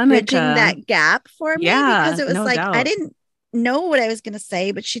Monica bridging that gap for me, because it was like, doubt. I didn't know what I was going to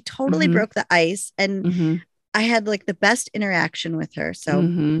say, but she totally broke the ice, and I had like the best interaction with her. So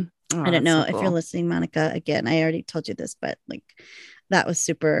I don't know if you're listening, Monica, again, I already told you this, but like that was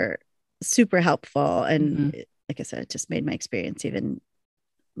super, super helpful. And like I said, it just made my experience even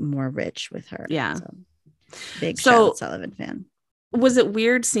more rich with her. Yeah. So, big Charlotte Sullivan fan. Was it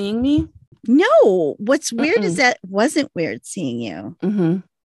weird seeing me? No. What's weird is that wasn't weird seeing you. Isn't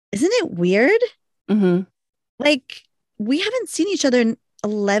it weird? Like, we haven't seen each other in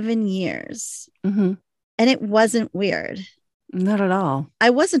 11 years. And it wasn't weird. Not at all.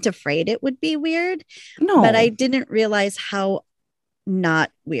 I wasn't afraid it would be weird. No. But I didn't realize how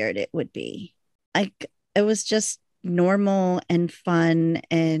not weird it would be. Like, it was just normal and fun.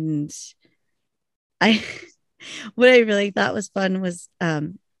 And what I really thought was fun was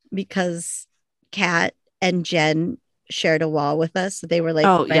because Kat and Jen shared a wall with us. So they were like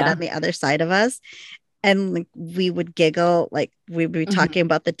on the other side of us. And like we would giggle, like we would be talking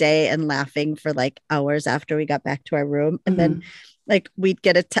about the day and laughing for like hours after we got back to our room. And then like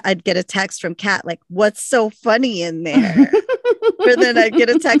I'd get a text from Kat, like, what's so funny in there? Or then I'd get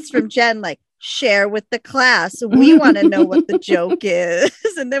a text from Jen, like, share with the class. We want to know what the joke is.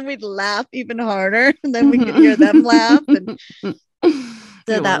 And then we'd laugh even harder. And then we could hear them laugh. And so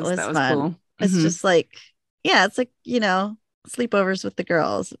that was fun. Cool. It's just like, it's like, sleepovers with the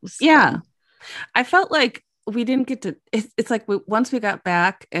girls. It was fun. I felt like we didn't get to, it's like once we got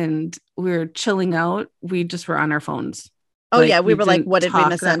back and we were chilling out, we just were on our phones. Oh, like, we were like, what did we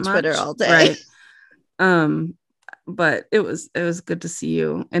miss on Twitter all day? Right. But it was good to see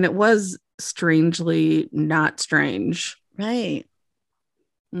you. And it was strangely not strange. Right.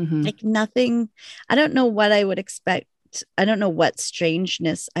 Like nothing, I don't know what I would expect. I don't know what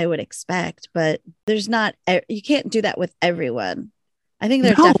strangeness I would expect, but there's not, you can't do that with everyone. I think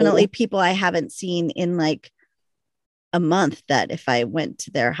there's definitely people I haven't seen in like a month that if I went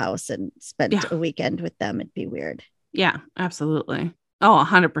to their house and spent a weekend with them, it'd be weird. Yeah, absolutely. Oh,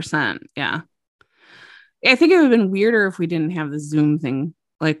 100%. Yeah. I think it would have been weirder if we didn't have the Zoom thing.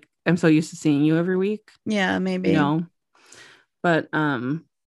 Like, I'm so used to seeing you every week. Yeah, maybe. But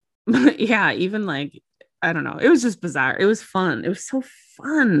yeah, even like, I don't know. It was just bizarre. It was fun. It was so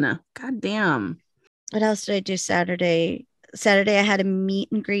fun. God damn. What else did I do Saturday? Saturday, I had a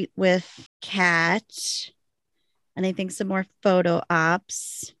meet and greet with Kat. And I think some more photo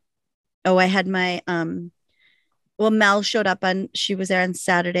ops. Oh, I had my, Mel showed up she was there on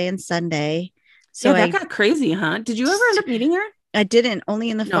Saturday and Sunday. So that got crazy, huh? Did you ever end up meeting her? I didn't, only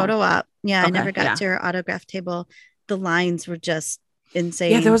in the photo op. Yeah, okay, I never got to her autograph table. The lines were just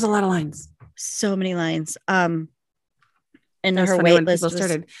insane. Yeah, there was a lot of lines. So many lines. And her wait list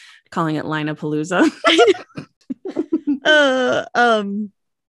started calling it Linapalooza.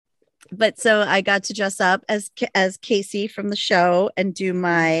 But so I got to dress up as Casey from the show and do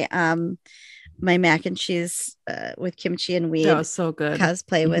my my mac and cheese with kimchi and weed. That was so good.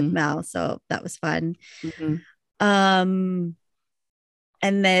 Cosplay with Mel, so that was fun. And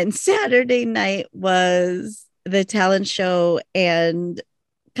then Saturday night was the talent show and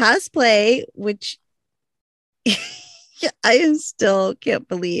cosplay, which I still can't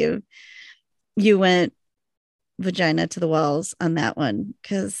believe you went vagina to the walls on that one,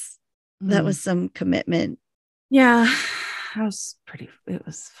 because that was some commitment. Yeah, it was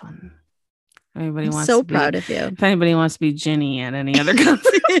fun. Anybody wants so to be, proud of you. If anybody wants to be Ginny at any other con,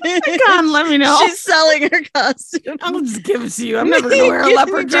 let me know. She's selling her costume. I'll just give it to you. I'm never gonna wear a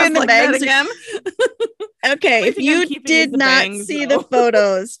leopard dress like that again. Okay, if you did not see the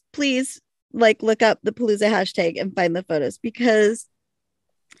photos, please look up the Palooza hashtag and find the photos, because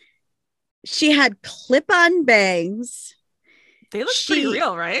she had clip-on bangs. They look pretty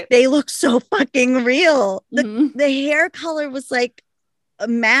real, right? They look so fucking real. The hair color was like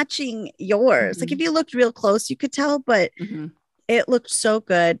matching yours. Like if you looked real close, you could tell, but it looked so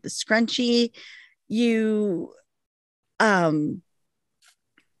good. The scrunchie, I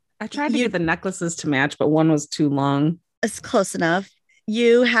tried to get the necklaces to match, but one was too long. It's close enough.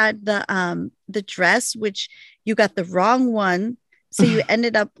 You had the dress, which you got the wrong one. So you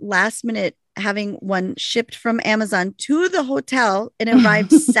ended up last minute having one shipped from Amazon to the hotel and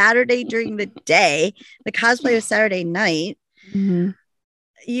arrived Saturday during the day. The cosplay was Saturday night.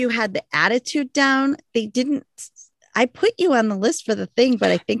 you had the attitude down. They didn't. I put you on the list for the thing, but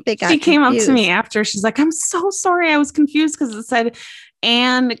I think they got. She came confused. up to me after. She's like, "I'm so sorry. I was confused because it said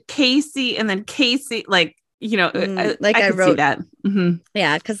and Casey and then Casey." Like, you know, I could wrote see that. Mm-hmm.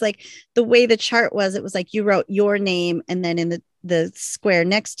 Yeah, because like the way the chart was, it was like you wrote your name, and then in the square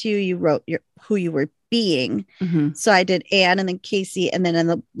next to you, you wrote who you were being. Mm-hmm. So I did Anne and then Casey, and then in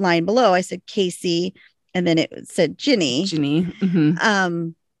the line below, I said Casey, and then it said Ginny. Mm-hmm.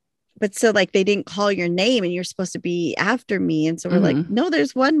 But so like they didn't call your name, and you're supposed to be after me, and so we're like, no,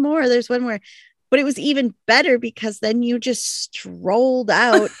 there's one more. But it was even better because then you just strolled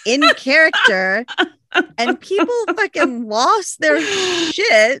out in character. And people fucking lost their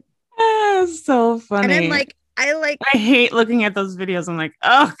shit. So funny. And I'm like, I hate looking at those videos. I'm like,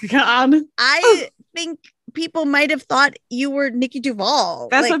 oh God. I think people might have thought you were Nikki Duvall.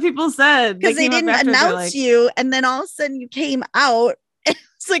 That's what people said. Because they didn't announce you, and then all of a sudden you came out.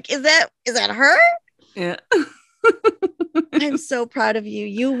 It's like, is that her? Yeah. I'm so proud of you.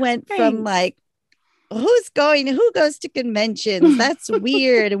 You went from like, who goes to conventions? That's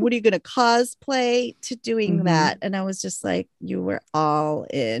weird. And what are you going to cosplay to doing that? And I was just like, you were all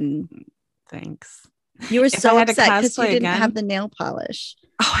in. Thanks. You were so upset because you didn't have the nail polish.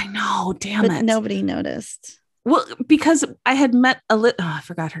 Oh, I know. Damn it. Nobody noticed. Well, because I had met I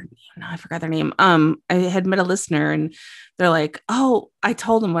forgot her name. No, I forgot their name. I had met a listener and they're like, oh, I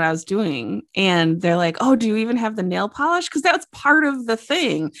told them what I was doing. And they're like, oh, do you even have the nail polish? Because that was part of the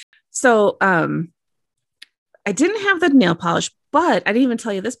thing. So I didn't have the nail polish, but I didn't even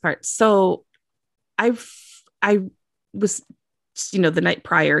tell you this part. So I was, the night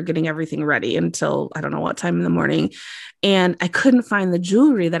prior getting everything ready until I don't know what time in the morning. And I couldn't find the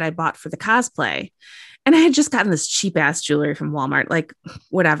jewelry that I bought for the cosplay. And I had just gotten this cheap ass jewelry from Walmart, like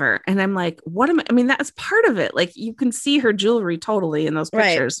whatever. And I'm like, that's part of it. Like you can see her jewelry totally in those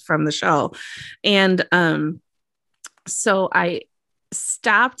pictures from the show. And so I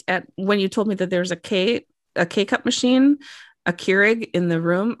stopped at when you told me that there's a K-cup machine, a Keurig in the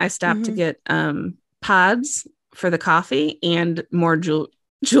room. I stopped to get pods for the coffee and more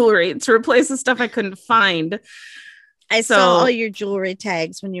jewelry to replace the stuff I couldn't find. I saw all your jewelry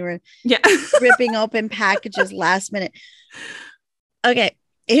tags when you were ripping open packages last minute. Okay,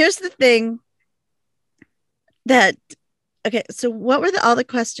 here's the thing. So what were all the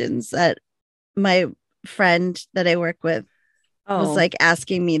questions that my friend that I work with was like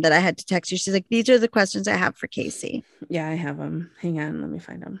asking me that I had to text you? She's like, these are the questions I have for Casey. Yeah, I have them. Hang on, let me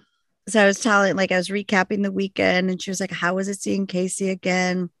find them. So I was recapping the weekend, and she was like, how was it seeing Casey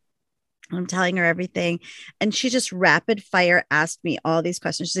again? I'm telling her everything. And she just rapid fire asked me all these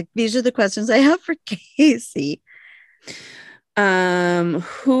questions. She's like, these are the questions I have for Casey. So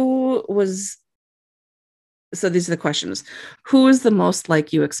these are the questions. Who is the most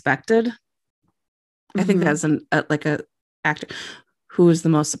like you expected? I think that's like a actor. Who is the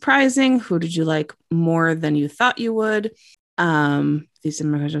most surprising? Who did you like more than you thought you would? These are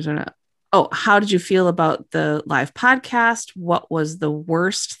my questions. How did you feel about the live podcast? What was the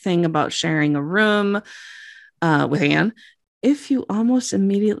worst thing about sharing a room with Anne? If you almost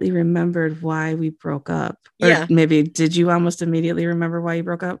immediately remembered why we broke up. Or maybe did you almost immediately remember why you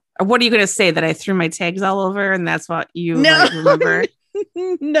broke up? Or what are you going to say, that I threw my tags all over and that's what you might remember?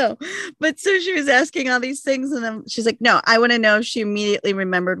 No, but so she was asking all these things, and then she's like, no, I want to know if she immediately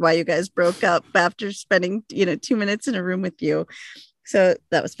remembered why you guys broke up after spending 2 minutes in a room with you. So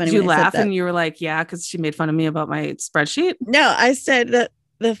that was funny. Did you laugh and you were like, yeah, because she made fun of me about my spreadsheet? No, I said that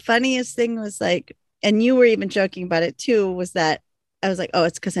the funniest thing was like, and you were even joking about it too, was that I was like, oh,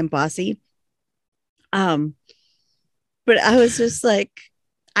 it's because I'm bossy. But I was just like,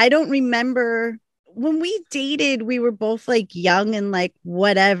 I don't remember when we dated, we were both like young and like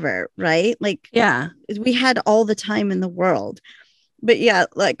whatever, right? Like, yeah, we had all the time in the world. But yeah,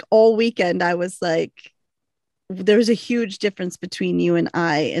 like all weekend, I was like, there's a huge difference between you and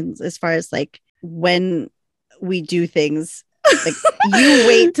I, and as far as like when we do things, like you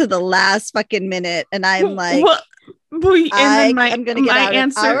wait to the last fucking minute, and I'm like, I'm gonna get out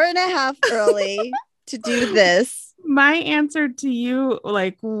an hour and a half early to do this. My answer to you,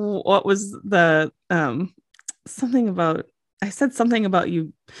 like, what was the something about? I said something about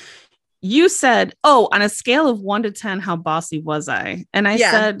you. You said, "Oh, on a scale of 1 to 10, how bossy was I?" And I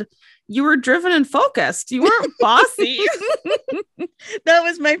said, you were driven and focused. You weren't bossy. That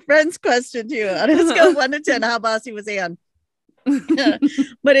was my friend's question too. On a scale of 1 to 10, how bossy was Anne?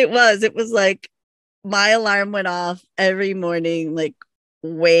 But it was like my alarm went off every morning, like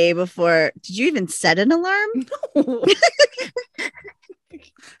way before. Did you even set an alarm? No.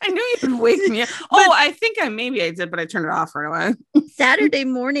 I knew you'd wake me up. Oh, I think I did, but I turned it off right away. Saturday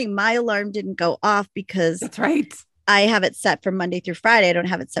morning, my alarm didn't go off because that's right. I have it set for Monday through Friday. I don't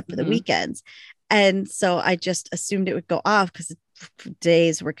have it set for the weekends. And so I just assumed it would go off because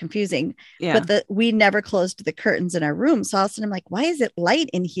days were confusing. Yeah. But we never closed the curtains in our room. So all of a sudden I'm like, why is it light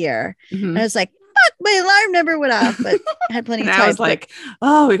in here? And I was like, fuck, my alarm never went off, but I had plenty of time. I was like,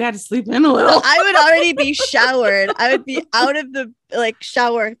 oh, we got to sleep in a little. Well, I would already be showered. I would be out of the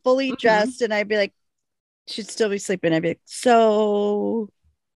shower, fully dressed, and I'd be like, she'd still be sleeping. I'd be like, so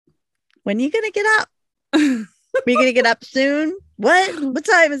when are you gonna get up? Are you gonna get up soon? What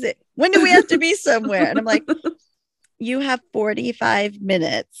time is it? When do we have to be somewhere? And I'm like, you have 45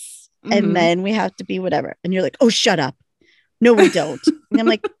 minutes and then we have to be whatever. And you're like, oh, shut up. No, we don't. And I'm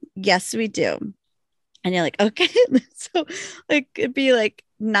like, yes, we do. And you're like, okay. So it'd be like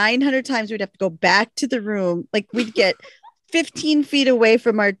 900 times we'd have to go back to the room. Like we'd get 15 feet away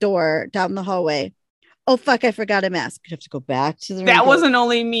from our door down the hallway. Oh, fuck, I forgot a mask. You'd have to go back to the room. That wasn't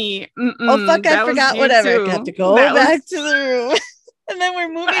only me. Oh, fuck, I forgot whatever. You'd have to go back to the room. And then we're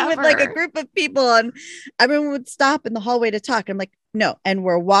moving with like a group of people and everyone would stop in the hallway to talk. I'm like, no. And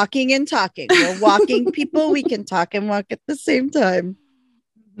we're walking and talking. We're walking people. We can talk and walk at the same time.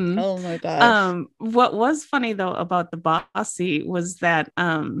 Oh my God. What was funny though about the Bossy was that,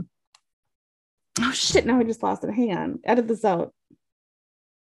 oh shit. Now I just lost it. Hang on. Edit this out.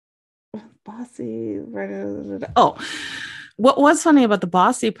 Bossy. Oh, what was funny about the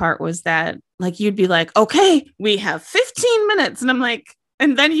Bossy part was that like you'd be like, okay, we have 15 minutes. And I'm like,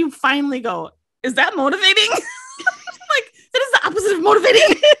 and then you finally go, is that motivating? Like, that is the opposite of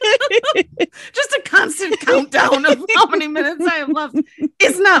motivating. Just a constant countdown of how many minutes I have left.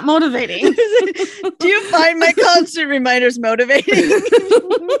 It's not motivating. Do you find my constant reminders motivating?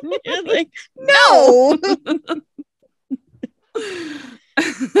 You're like, no.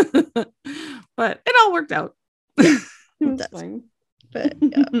 But it all worked out. But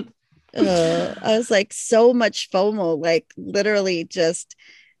yeah. I was like so much FOMO, like literally just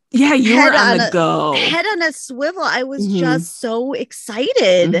you were on the go, head on a swivel. I was just so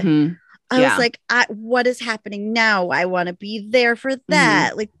excited. I was like, what is happening now? I want to be there for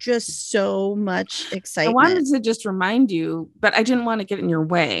that. Like just so much excitement. I wanted to just remind you, but I didn't want to get in your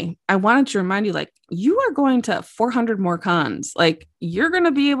way. I wanted to remind you, like, you are going to 400 more cons. Like you're going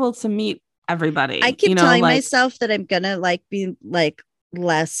to be able to meet everybody. I keep telling myself that I'm gonna be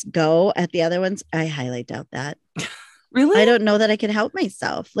less go at the other ones. I highly doubt that. Really? I don't know that I can help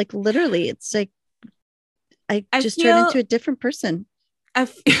myself. Like literally, it's like I just turn into a different person.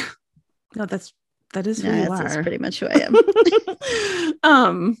 No, that is who you are. That's pretty much who I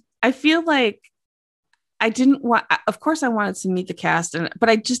am. I feel like I didn't want. Of course, I wanted to meet the cast, but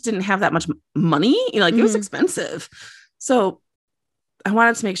I just didn't have that much money. It was expensive, so I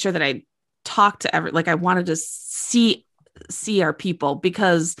wanted to make sure that I talked to I wanted to see our people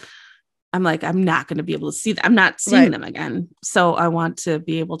because I'm like, I'm not going to be able to see them. I'm not seeing them again. So I want to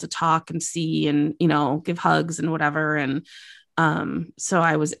be able to talk and see and, give hugs and whatever. And so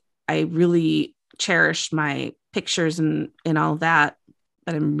I really cherished my pictures and all that,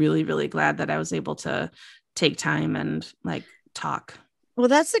 but I'm really, really glad that I was able to take time and talk. Well,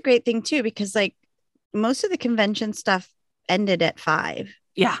 that's the great thing too, because most of the convention stuff ended at 5.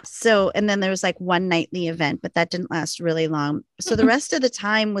 Yeah. So, and then there was one nightly event, but that didn't last really long. So the rest of the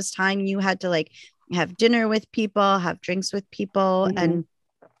time was time you had to have dinner with people, have drinks with people. And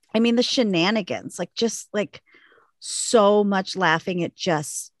I mean, the shenanigans, just so much laughing at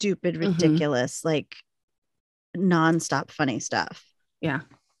just stupid, ridiculous, nonstop funny stuff. Yeah.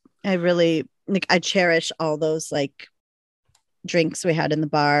 I really I cherish all those drinks we had in the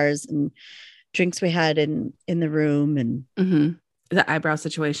bars and drinks we had in the room and the eyebrow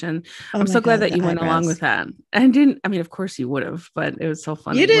situation. I'm so glad that you went along with that. And of course you would have, but it was so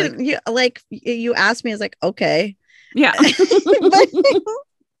funny. You didn't, you asked me, I was like, okay. Yeah.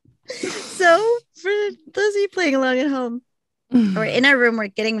 So for those of you playing along at home, we're in our room, we're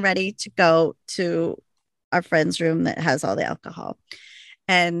getting ready to go to our friend's room that has all the alcohol.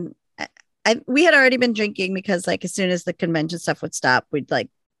 And we had already been drinking because as soon as the convention stuff would stop, we'd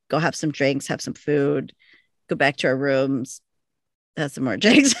go have some drinks, have some food, go back to our rooms, have some more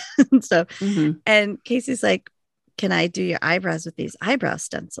drinks and stuff. And Casey's like, can I do your eyebrows with these eyebrow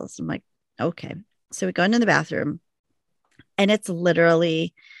stencils? I'm like, okay. So we go into the bathroom and it's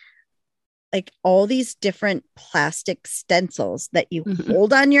literally all these different plastic stencils that you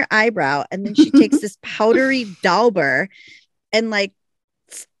hold on your eyebrow. And then she takes this powdery dauber and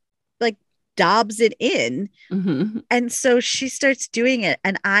daubs it in. And so she starts doing it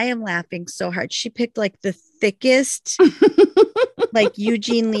and I am laughing so hard. She picked the thickest like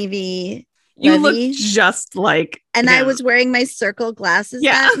Eugene Levy. You look just like and him. I was wearing my circle glasses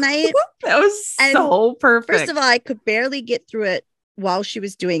that night. That was so perfect. First of all, I could barely get through it while she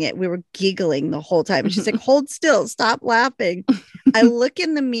was doing it. We were giggling the whole time. And she's like, hold still, stop laughing. I look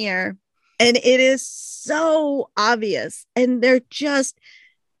in the mirror and it is so obvious. And they're just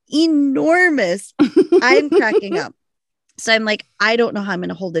enormous. I'm cracking up. So I'm like, I don't know how I'm going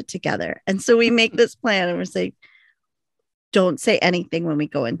to hold it together. And so we make this plan and we're saying, don't say anything when we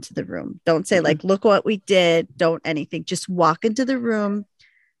go into the room. Don't say like, look what we did. Don't anything. Just walk into the room.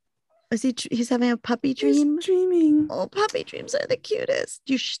 He's having a puppy dream? He's dreaming. Oh, puppy dreams are the cutest.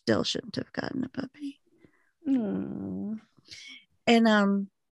 You still shouldn't have gotten a puppy. Aww. And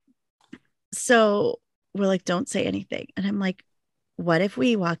so we're like, don't say anything. And I'm like, what if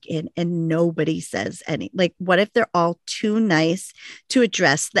we walk in and nobody says any, like, what if they're all too nice to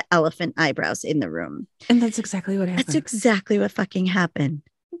address the elephant eyebrows in the room? And that's exactly what happened. That's exactly what fucking happened.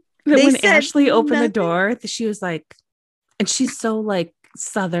 When Ashley opened the door, she was like, and she's so like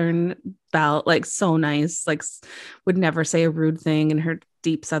Southern belle, like so nice, like would never say a rude thing in her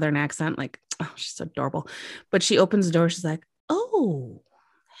deep Southern accent. Like, oh, she's so adorable. But she opens the door. She's like, oh,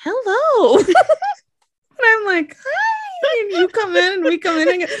 hello. And I'm like, hi. And you come in and we come in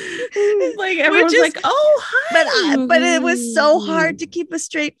and like everyone's like, oh hi. But it was so hard to keep a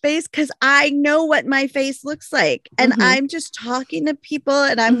straight face because I know what my face looks like. And I'm just talking to people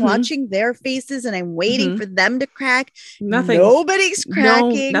and I'm watching their faces and I'm waiting for them to crack. Nothing. Nobody's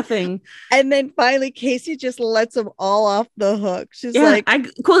cracking. No, nothing. And then finally Casey just lets them all off the hook. She's like,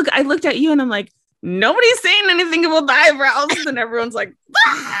 I looked at you and I'm like, nobody's saying anything about the eyebrows. And everyone's like,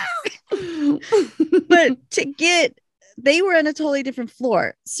 ah! But they were on a totally different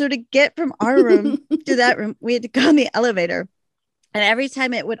floor. So to get from our room to that room, we had to go on the elevator. And every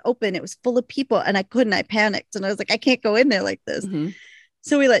time it would open, it was full of people. And I panicked. And I was like, I can't go in there like this.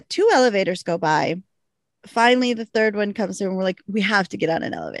 So we let 2 elevators go by. Finally, the third one comes through and we're like, we have to get on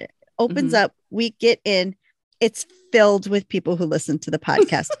an elevator. It opens up. We get in. It's filled with people who listen to the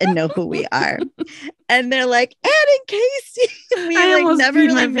podcast and know who we are. And they're like, Ann and Casey. We like never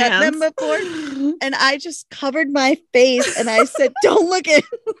really met them before. And I just covered my face and I said, don't look at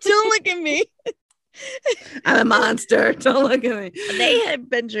me. I'm a monster. Don't look at me. They had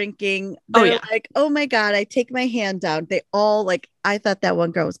been drinking. They're like, oh my God, I take my hand down. They all like, I thought that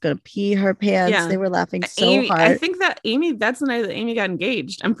one girl was going to pee her pants. Yeah. They were laughing so hard. I think that that's the night that Amy got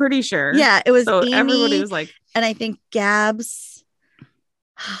engaged. I'm pretty sure. Yeah, it was so Amy, everybody was like, and I think Gabs.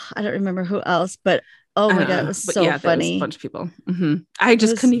 I don't remember who else, but oh my God, it was so funny. Was a bunch of people. I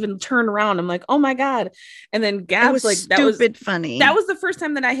just couldn't even turn around. I'm like, oh my God. And then Gabs, like, that was funny. That was the first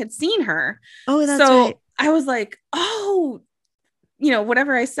time that I had seen her. Oh, that's right. I was like, oh,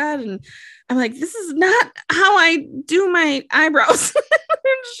 whatever I said. And I'm like, this is not how I do my eyebrows.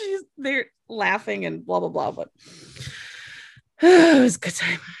 They're laughing and blah, blah, blah. But it was a good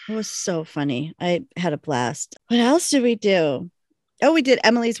time. It was so funny. I had a blast. What else did we do? Oh, we did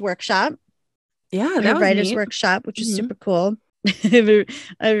Emily's workshop. Yeah, that was writer's neat. workshop, which is super cool. A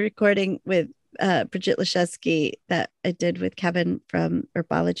recording with Bridget Leszewski that I did with Kevin from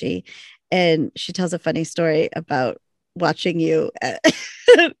Herbology. And she tells a funny story about watching you at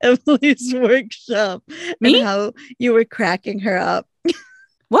Emily's workshop. Me? And how you were cracking her up.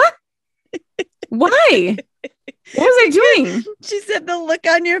 What? Why? What was I doing? She said the look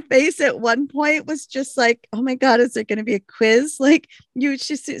on your face at one point was just like, oh my God, is there going to be a quiz? Like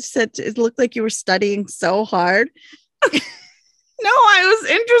she said it looked like you were studying so hard. No, I was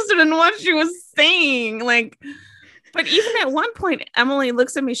interested in what she was saying. Like, but even at one point, Emily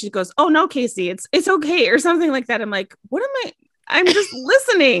looks at me, she goes, oh no, Casey, it's okay. Or something like that. I'm like, what am I'm just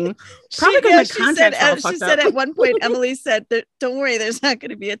listening. Probably because my contacts she said at one point, Emily said that, don't worry, there's not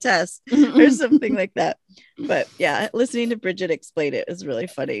going to be a test or something like that. But yeah, listening to Bridget explain it is really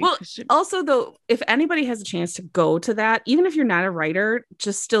funny. Well, also though, if anybody has a chance to go to that, even if you're not a writer,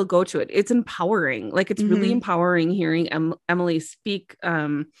 just still go to it. It's empowering. Like it's really empowering hearing Emily speak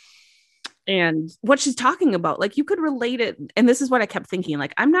and what she's talking about. Like you could relate it. And this is what I kept thinking.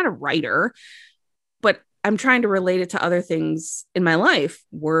 Like, I'm not a writer, but I'm trying to relate it to other things in my life,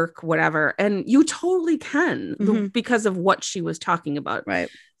 work, whatever. And you totally can because of what she was talking about. Right.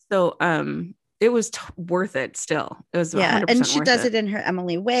 So, it was worth it still. It was 100% and she does it in her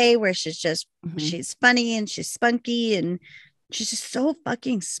Emily way where she's just, she's funny and she's spunky and she's just so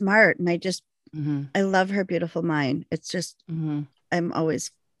fucking smart. And I love her beautiful mind. It's just, I'm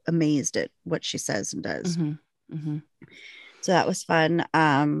always amazed at what she says and does. So that was fun.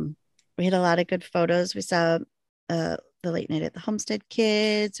 We had a lot of good photos. We saw the Late Night at the Homestead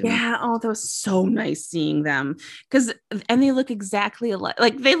kids. Yeah. Oh, that was so nice seeing them and they look exactly alike.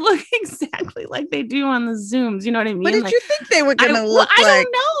 Like they look exactly like they do on the Zooms. You know what I mean? What did like, you think they were going to look I like?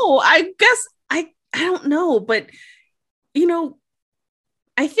 don't know. I guess I don't know, but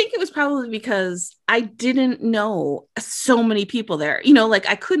I think it was probably because I didn't know so many people there. Like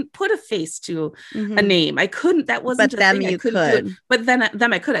I couldn't put a face to a name. I couldn't. That wasn't. But them you could. Do it. But then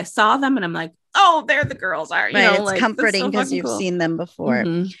them I could. I saw them and I'm like, oh, there the girls are. It's like, comforting because you've seen them before.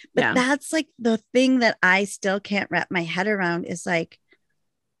 But that's like the thing that I still can't wrap my head around is like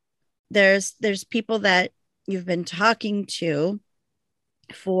there's people that you've been talking to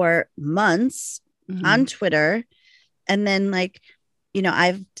for months on Twitter, and then like,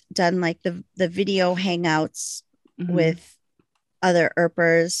 I've done like the video hangouts with other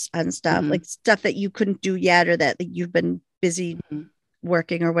ERPers and stuff, like stuff that you couldn't do yet, or that like, you've been busy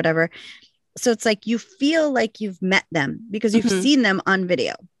working or whatever. So it's like you feel like you've met them because you've seen them on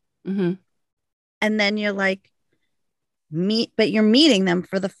video. And then you're like, but you're meeting them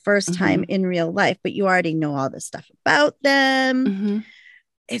for the first time in real life, but you already know all this stuff about them.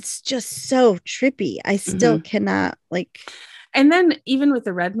 It's just so trippy. I still cannot like. And then even with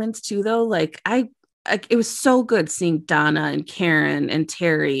the Redmonds too, though, like it was so good seeing Donna and Karen and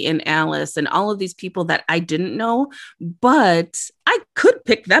Terry and Alice and all of these people that I didn't know, but I could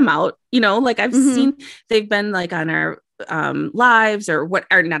pick them out, like I've seen they've been like on our lives or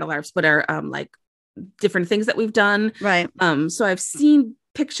not our lives, but our like different things that we've done. Right. So I've seen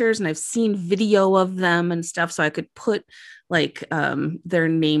pictures and I've seen video of them and stuff. So I could put like their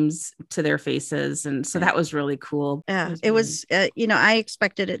names to their faces. And so that was really cool. Yeah, it was I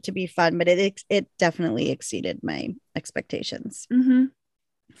expected it to be fun, but it definitely exceeded my expectations.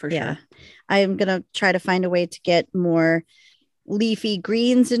 For sure. I'm going to try to find a way to get more leafy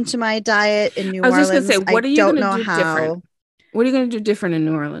greens into my diet in New Orleans. I was just going to say, what are you going to do different? What are you going to do different in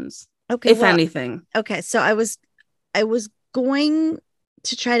New Orleans? Okay. If anything. Okay. So I was going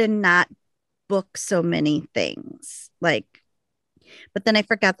to try to not book so many things, but then I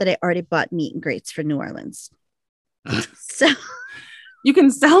forgot that I already bought meet and greets for New Orleans. So you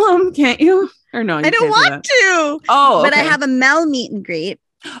can sell them, can't you? Or no, I don't want to. Oh, but I have a Mel meet and greet.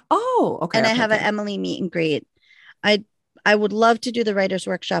 Oh, okay. And I have an Emily meet and greet. I would love to do the writer's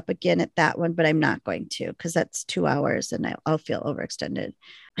workshop again at that one, but I'm not going to because that's 2 hours and I'll feel overextended.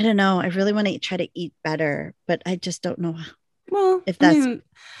 I don't know. I really want to try to eat better, but I just don't know if that's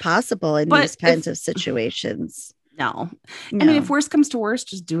possible in these kinds of situations. No. I mean, if worst comes to worst,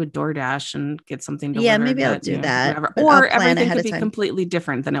 just do a DoorDash and get something delivered. Yeah, maybe I'll do that. Or everything could be completely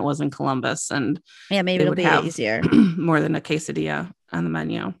different than it was in Columbus. And maybe it'll be easier. More than a quesadilla on the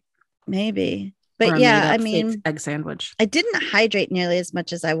menu. Maybe. But yeah, I mean, egg sandwich. I didn't hydrate nearly as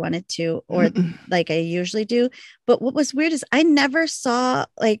much as I wanted to, or like I usually do. But what was weird is I never saw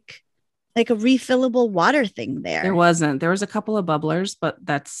like a refillable water thing there. There wasn't. There was a couple of bubblers, but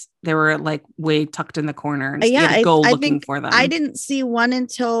they were like way tucked in the corner. And you had to go looking for them. I didn't see one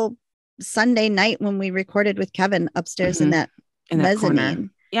until Sunday night when we recorded with Kevin upstairs in that mezzanine. Corner.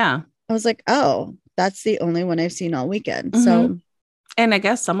 Yeah. I was like, oh, that's the only one I've seen all weekend. So, and I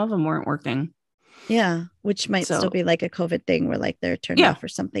guess some of them weren't working. Yeah, which might still be like a COVID thing where like they're turned off or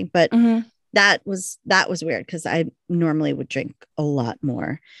something. But that was weird because I normally would drink a lot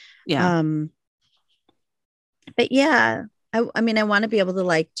more. Yeah. But yeah, I mean, I want to be able to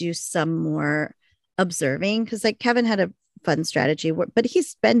like do some more observing because like Kevin had a fun strategy, but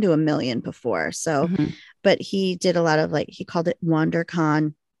he's been to a million before. So, but he did a lot of like, he called it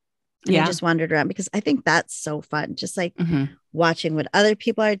WanderCon. And he just wandered around because I think that's so fun. Just like watching what other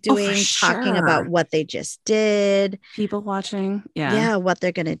people are doing, talking about what they just did. People watching. Yeah. Yeah. What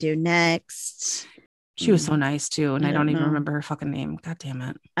they're going to do next. She was so nice too. And I don't even remember her fucking name. God damn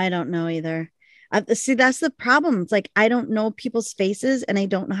it. I don't know either. See, that's the problem. It's like, I don't know people's faces and I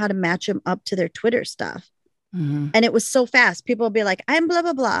don't know how to match them up to their Twitter stuff. And it was so fast. People will be like, I'm blah,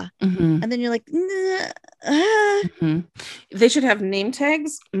 blah, blah. And then you're like, They should have name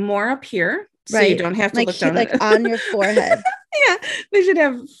tags more up here. So you don't have to like, look down like on your forehead. Yeah. They should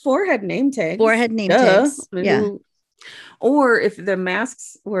have forehead name tags. Forehead name tags. Yeah. Or if the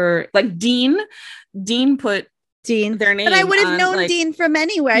masks were like Dean put their name. But I would have known like, Dean from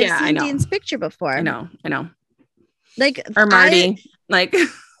anywhere. I've seen Dean's picture before. I know. Like, or Marty.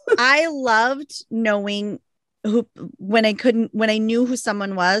 I loved knowing when I knew who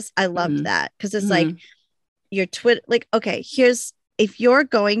someone was. I loved that because it's like your Twitter, like, okay, if you're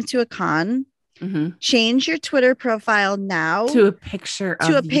going to a con, change your Twitter profile now to a picture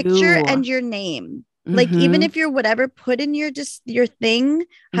and your name. Like, even if you're whatever, put in your thing,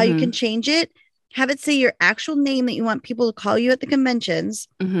 how you can change it, have it say your actual name that you want people to call you at the conventions,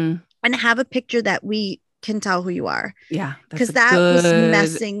 and have a picture that we can tell who you are. Yeah. Because that was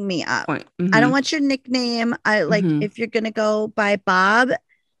messing me up. I don't want your nickname. I like if you're going to go by Bob,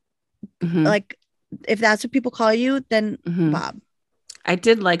 like if that's what people call you, then Bob. I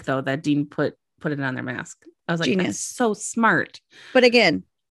did like though that Dean put it on their mask. I was like, Genius. That's so smart. But again,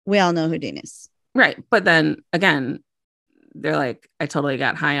 we all know who Dean is. Right. But then again, they're like, I totally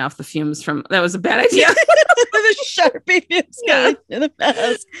got high off the fumes from that was a bad idea. The Sharpie fumes going in the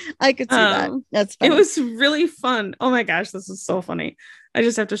mask. I could see that. That's funny. It was really fun. Oh my gosh, this is so funny. I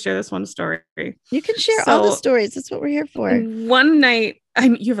just have to share this one story. You can share all the stories. That's what we're here for. One night,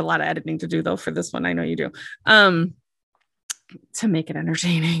 you have a lot of editing to do though for this one. I know you do. To make it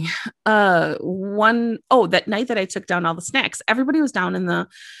entertaining. That night that I took down all the snacks, everybody was down in the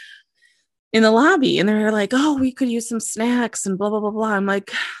lobby and they were like, oh, we could use some snacks and blah, blah, blah, blah. I'm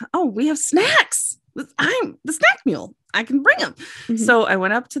like, oh, we have snacks. I'm the snack mule. I can bring them. So I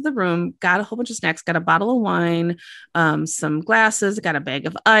went up to the room, got a whole bunch of snacks, got a bottle of wine, some glasses, got a bag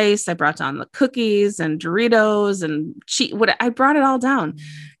of ice. I brought down the cookies and Doritos and I brought it all down.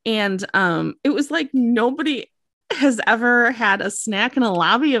 And it was like nobody has ever had a snack in a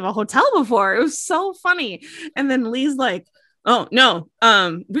lobby of a hotel before. It was so funny. And then Lee's like, oh no,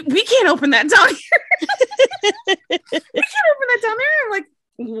 we can't open that down here. We can't open that down there. I'm like,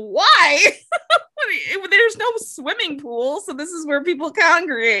 why? There's no swimming pool, so this is where people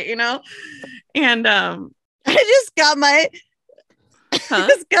congregate, you know. And I just got my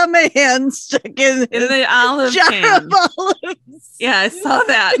hand stuck in the olive can. Of olives. Yeah, I saw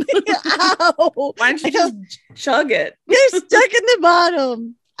that. Ow. Why don't you just chug it? They're stuck in the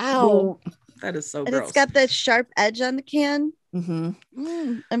bottom. Ow. That is so and gross. It's got the sharp edge on the can.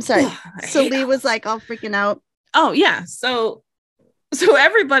 I'm sorry. So Lee was like all freaking out. Oh yeah. So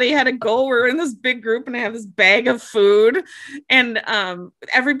everybody had to go. We're in this big group and I have this bag of food and all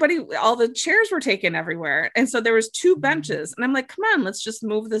the chairs were taken everywhere. And so there was 2 benches and I'm like, come on, let's just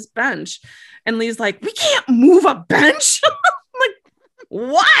move this bench. And Lee's like, we can't move a bench. I'm like,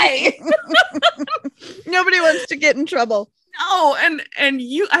 why? Nobody wants to get in trouble. No, and I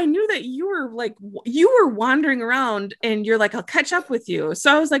knew that you were wandering around and you're like, I'll catch up with you.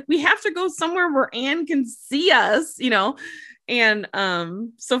 So I was like, we have to go somewhere where Anne can see us, you know? And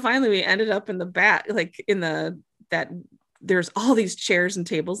so finally we ended up in the back, like there's all these chairs and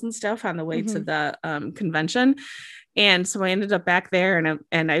tables and stuff on the way to the convention. And so I ended up back there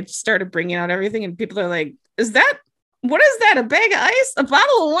and I started bringing out everything and people are like, what is that? A bag of ice? A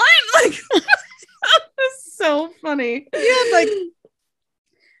bottle of wine? Like, it's so funny. Yeah,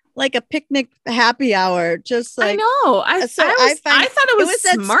 like a picnic happy hour, just like I know. I thought it was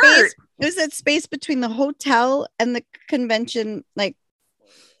smart. It was that space between the hotel and the convention like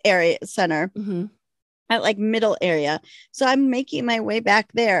area center at like middle area. So I'm making my way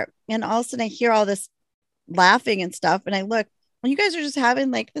back there and all of a sudden I hear all this laughing and stuff and I look and you guys are just having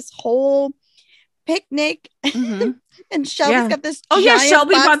like this whole picnic and Shelby's got this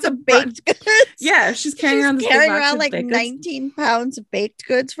Shelby box of baked goods. Yeah, she's carrying around like 19 pounds of baked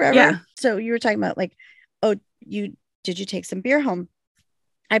goods forever. Yeah. So you were talking about like, oh, did you take some beer home?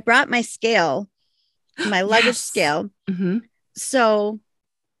 I brought my scale, my luggage scale. So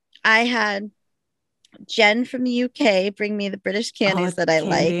I had Jen from the UK bring me the British candies that I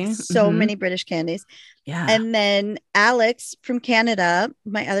like. So many British candies. Yeah. And then Alex from Canada,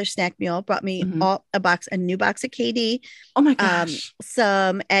 my other snack mule, brought me a new box of KD. Oh my gosh.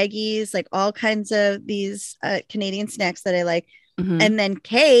 Some Aggies, like all kinds of these Canadian snacks that I like. And then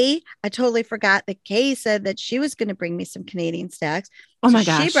Kay, I totally forgot that Kay said that she was going to bring me some Canadian snacks. Oh my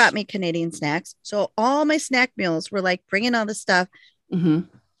gosh. She brought me Canadian snacks. So all my snack meals were like bringing all this stuff.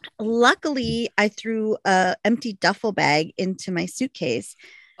 Luckily, I threw a empty duffel bag into my suitcase.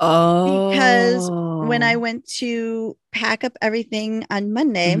 Oh. Because when I went to pack up everything on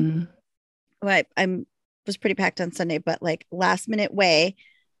Monday, well, I was pretty packed on Sunday, but like last minute way,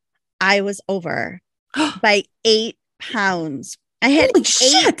 I was over by 8 pounds. I had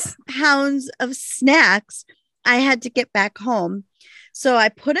 8 pounds of snacks I had to get back home. So I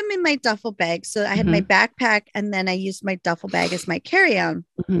put them in my duffel bag. So I had my backpack and then I used my duffel bag as my carry-on.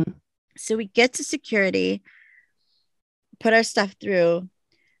 So we get to security, put our stuff through.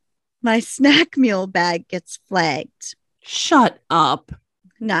 My snack mule bag gets flagged. Shut up.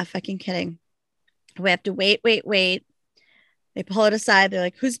 Not fucking kidding. We have to wait. They pull it aside. They're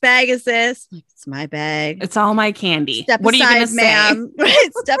like, whose bag is this? I'm like, it's my bag. It's all my candy. Step what aside, are you going to ma'am. Right,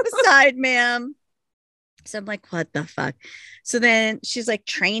 step aside, ma'am. So I'm like, what the fuck? So then she's like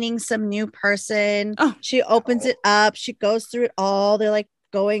training some new person. Oh. She opens it up. She goes through it all. They're like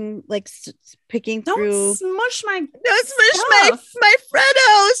going like picking Don't through. smush my Don't smush my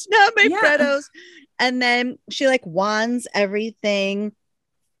Freddos, not my Freddos. And then she like wands everything.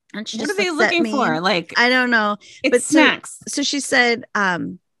 And she what just are they looking for? Like, I don't know. It's snacks. So she said,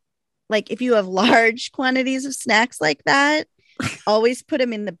 like if you have large quantities of snacks like that, always put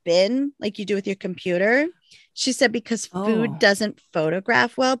them in the bin like you do with your computer. She said because food doesn't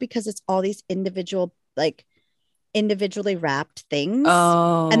photograph well because it's all these individual like individually wrapped things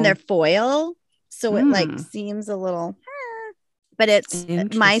and they're foil, so it like seems a little, but it's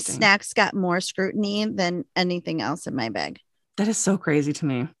my snacks got more scrutiny than anything else in my bag. That is so crazy to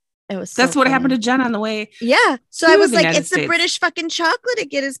me. That's what happened to Jen on the way. Yeah, so I was like, it's the British fucking chocolate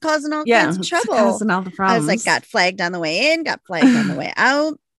again is causing all kinds of trouble, causing all the problems. I was like, got flagged on the way in, got flagged on the way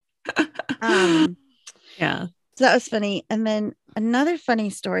out. Yeah, so that was funny. And then another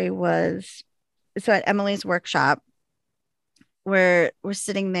funny story was, so at Emily's workshop, we're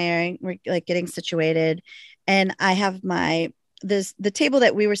sitting there, we're like getting situated, and I have the table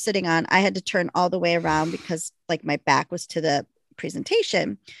that we were sitting on, I had to turn all the way around because like my back was to the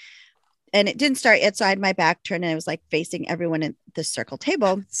presentation and it didn't start yet, so I had my back turned and I was like facing everyone at the circle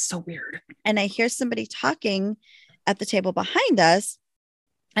table. So weird. And I hear somebody talking at the table behind us,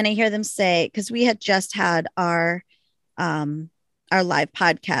 and I hear them say, because we had just had our live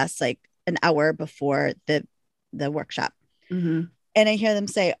podcast like an hour before the workshop. And I hear them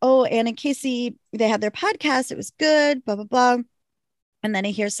say, oh, Ann and Casey, they had their podcast, it was good, blah blah blah. And then I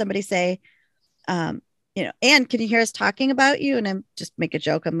hear somebody say, you know, Ann, can you hear us talking about you? And I'm just make a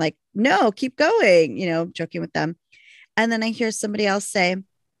joke, I'm like, no, keep going, you know, joking with them. And then I hear somebody else say,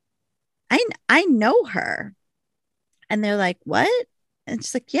 I know her. And they're like, what? And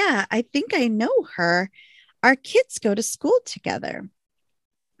it's like, yeah, I think I know her. Our kids go to school together.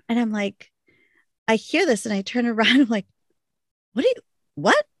 And I'm like, I hear this and I turn around, I'm like, what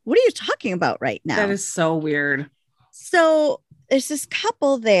are you talking about right now? That is so weird. So there's this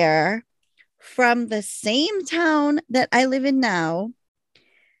couple there from the same town that I live in now.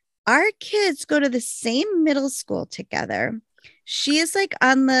 Our kids go to the same middle school together. She is like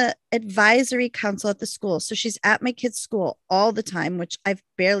on the advisory council at the school. So she's at my kids' school all the time, which I've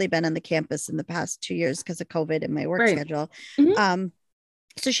barely been on the campus in the past 2 years because of COVID and my work schedule.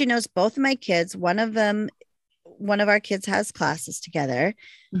 So she knows both of my kids. One of our kids has classes together.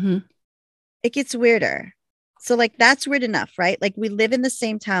 It gets weirder. So like, that's weird enough, right? Like we live in the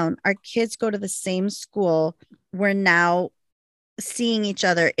same town. Our kids go to the same school. We're now seeing each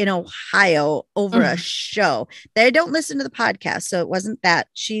other in Ohio over a show. They don't listen to the podcast. So it wasn't that.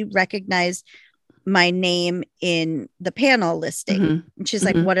 She recognized my name in the panel listing. And she's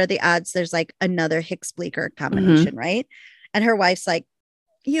like, what are the odds there's like another Hicks Bleecker combination, right? And her wife's like,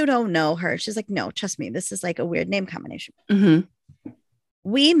 you don't know her. She's like, no, trust me. This is like a weird name combination.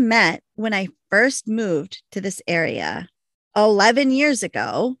 We met when I first moved to this area 11 years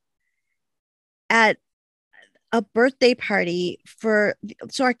ago at a birthday party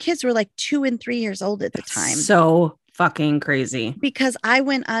so our kids were like 2 and 3 years old at the time. So fucking crazy. Because I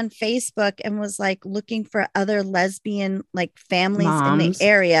went on Facebook and was like looking for other lesbian like families in the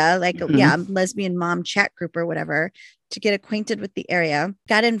area, like lesbian mom chat group or whatever, to get acquainted with the area.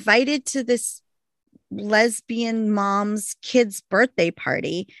 Got invited to this lesbian mom's kids birthday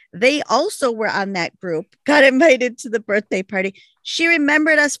party. They also were on that group, got invited to the birthday party. She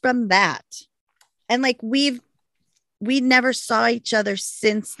remembered us from that. And like we never saw each other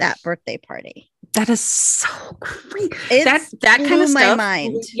since that birthday party. That is so crazy. That kind of stuff. My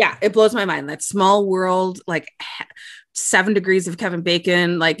mind. Yeah, it blows my mind. That small world, like 7 degrees of Kevin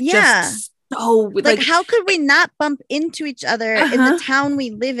Bacon, like just so like how could we not bump into each other in the town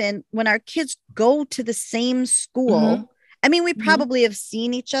we live in when our kids go to the same school? I mean, we probably have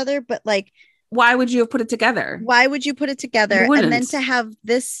seen each other, but like, why would you have put it together? Why would you put it together? And then to have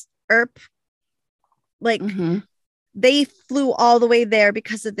this like they flew all the way there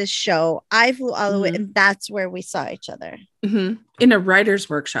because of this show. I flew all the way, and that's where we saw each other in a writer's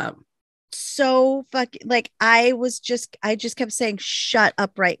workshop. So fucking like I just kept saying shut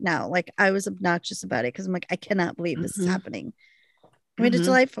up right now. Like I was obnoxious about it because I'm like, I cannot believe this is happening. I mean, a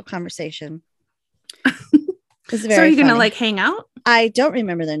delightful conversation. So are you gonna like hang out? I don't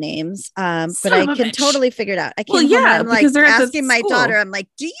remember their names, but I can totally figure it out. I came home and I'm like asking my daughter, I'm like,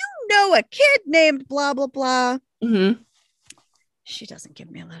 do you know a kid named blah blah blah? She doesn't give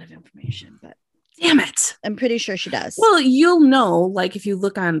me a lot of information, but damn it, I'm pretty sure she does. Well, you'll know, like if you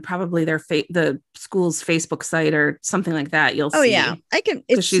look on probably their the school's Facebook site or something like that, you'll see. Oh yeah, I can.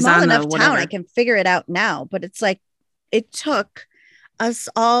 It's small enough town. I can figure it out now, but it's like it took us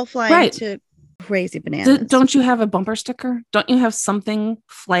all flying to crazy bananas. Don't you have a bumper sticker? Don't you have something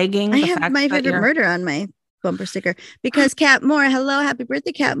flagging? I have My Favorite Murder on my bumper sticker because Kat Moore, hello, happy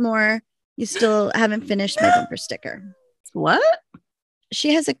birthday, Kat Moore. You still haven't finished my bumper sticker. What?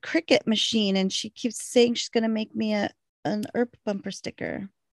 She has a Cricut machine and she keeps saying she's going to make me an ERP bumper sticker.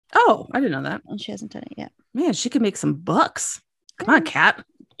 Oh, I didn't know that. And she hasn't done it yet. Man, she could make some bucks. Come on, Kat.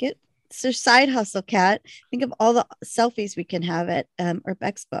 It's her side hustle, Kat. Think of all the selfies we can have at ERP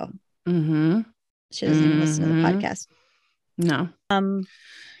Expo. Mm-hmm. She doesn't even listen to the podcast. No.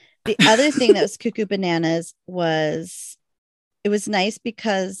 The other thing that was cuckoo bananas was it was nice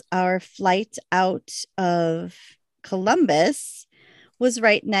because our flight out of Columbus was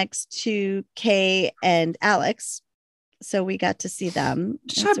right next to Kay and Alex. So we got to see them.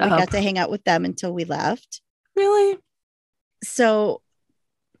 Shut up. We got to hang out with them until we left. Really? So,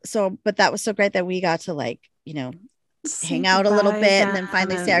 but that was so great that we got to hang out a little bit and then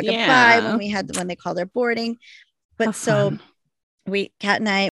finally say our goodbye when they called our boarding. But so Kat and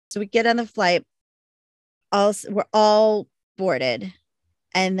I, we get on the flight, we're all boarded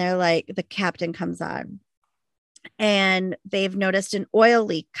and they're like, the captain comes on and they've noticed an oil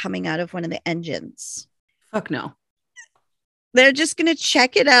leak coming out of one of the engines. Fuck no. They're just going to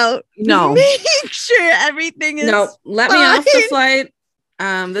check it out. No. Make sure everything is let fine. me off the flight.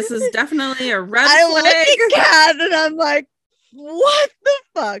 This is definitely a red flag. I look at Kat and I'm like, what the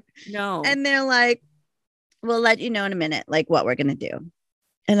fuck? No. And they're like, we'll let you know in a minute, like what we're going to do.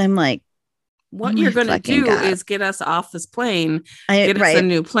 And I'm like, what you're going to do is get us off this plane, get us a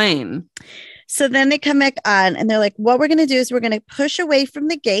new plane. So then they come back on and they're like, what we're going to do is we're going to push away from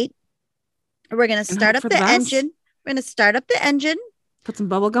the gate. We're going to start up the engine. We're going to start up the engine. Put some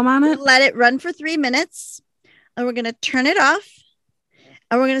bubble gum on it. Let it run for 3 minutes. And we're going to turn it off.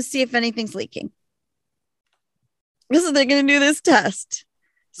 And we're going to see if anything's leaking. So they're going to do this test.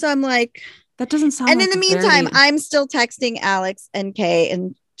 So I'm like, that doesn't sound. And in the meantime, I'm still texting Alex and Kay,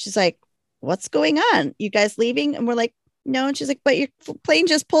 and she's like, what's going on? You guys leaving? And we're like, no. And she's like, but your plane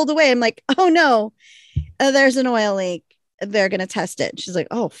just pulled away. I'm like, oh no, there's an oil leak. They're going to test it. She's like,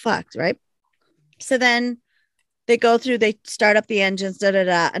 oh, fuck. Right. So then they go through, they start up the engines,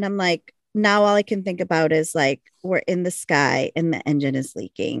 and I'm like, now all I can think about is like, we're in the sky and the engine is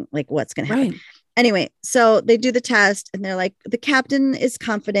leaking. Like, what's going to happen? Right. Anyway, so they do the test and they're like, the captain is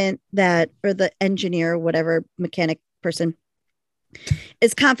confident that, or the engineer, whatever mechanic person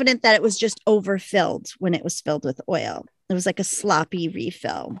is confident that it was just overfilled when it was filled with oil. It was like a sloppy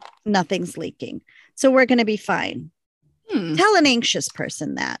refill. Nothing's leaking. So we're going to be fine. Tell an anxious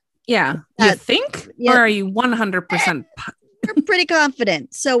person that. Yeah. You think? Yeah. Or are you 100%? We're pretty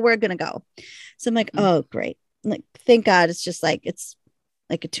confident. So we're going to go. So I'm like, oh, great. Like, thank God it's just like, it's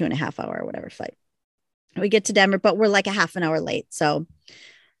like a 2.5 hour or whatever flight. We get to Denver, but we're like a half an hour late. So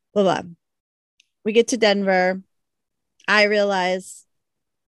blah, blah. We get to Denver. I realize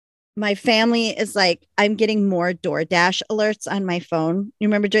my family is like, I'm getting more DoorDash alerts on my phone. You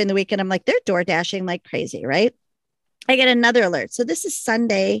remember during the weekend, I'm like, they're DoorDashing like crazy, right? I get another alert. So this is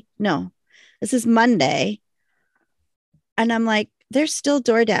Sunday. No, this is Monday. And I'm like, they're still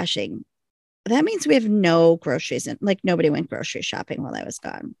DoorDashing. That means we have no groceries. And like nobody went grocery shopping while I was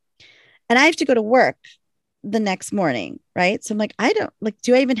gone. And I have to go to work the next morning. Right. So I'm like,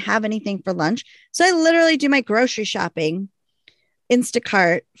 do I even have anything for lunch? So I literally do my grocery shopping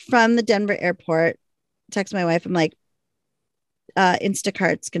Instacart from the Denver airport. Text my wife. I'm like,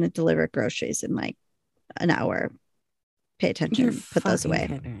 Instacart's going to deliver groceries in like an hour. Pay attention, put those away.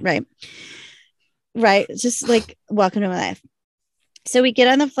 Kidding. Right. Just like, welcome to my life. So we get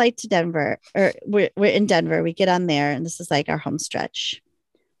on the flight to Denver, or we're in Denver. We get on there and this is like our home stretch.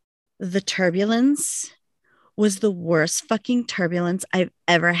 The turbulence was the worst fucking turbulence I've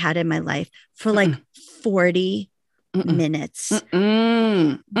ever had in my life for like 40 minutes.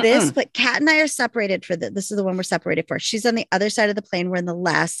 But Kat and I are separated for this is the one we're separated for. She's on the other side of the plane. We're in the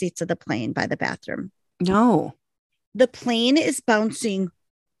last seats of the plane by the bathroom. No. The plane is bouncing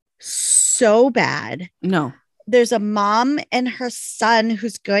so bad. No. There's a mom and her son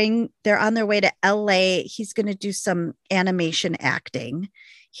they're on their way to LA. He's going to do some animation acting.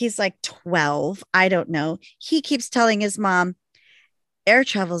 He's like 12. I don't know. He keeps telling his mom, air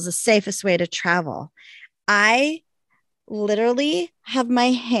travel is the safest way to travel. I literally have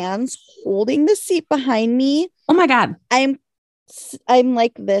my hands holding the seat behind me. Oh my God. I'm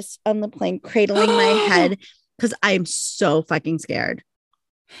like this on the plane, cradling my head because I'm so fucking scared.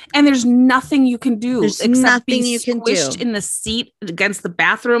 And there's nothing you can do. There's nothing you can do in the seat against the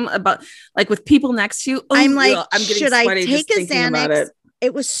bathroom about like with people next to you. I'm like, should I take a Xanax?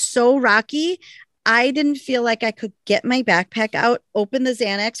 It was so rocky. I didn't feel like I could get my backpack out, open the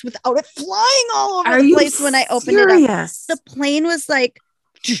Xanax without it flying all over Are the you place when I opened it up. The plane was like,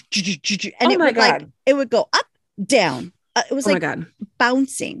 and it would go up, down. It was like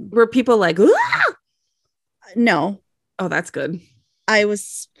bouncing. Were people like, ah! No. Oh, that's good. I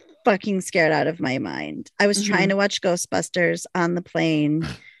was fucking scared out of my mind. I was trying to watch Ghostbusters on the plane.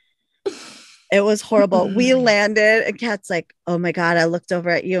 It was horrible. We landed and Kat's like, oh my God, I looked over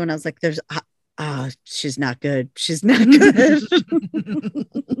at you and I was like, she's not good. She's not good.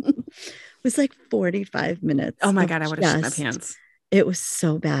 It was like 45 minutes. Oh my God, I would have shit my pants. It was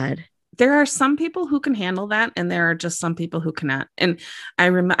so bad. There are some people who can handle that, and there are just some people who cannot. And I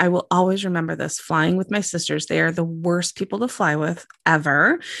will always remember this. Flying with my sisters, they are the worst people to fly with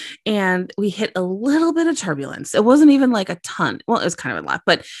ever. And we hit a little bit of turbulence. It wasn't even like a ton. Well, it was kind of a lot,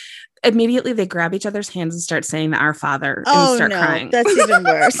 but immediately they grab each other's hands and start saying Our Father and start crying. That's even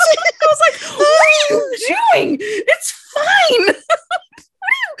worse. I was like, what are you doing? It's fine.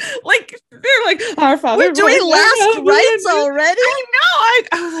 Like they're like, Our Father. We're doing last rites already. I know.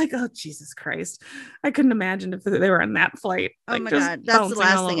 I was like, oh Jesus Christ! I couldn't imagine if they were on that flight. Oh my God, that's the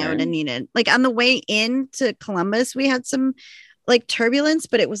last thing I would have needed. Like on the way into Columbus, we had some like turbulence,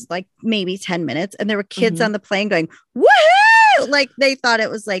 but it was like maybe 10 minutes, and there were kids on the plane going, woohoo! Like they thought it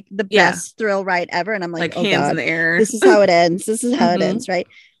was like the best thrill ride ever, and I'm like oh hands God, in the air. This is how it ends. This is how it ends, right?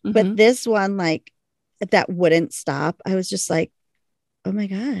 But this one, like that wouldn't stop. I was just like, oh my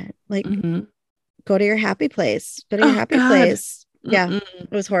God, like go to your happy place. Go to your happy place. Yeah,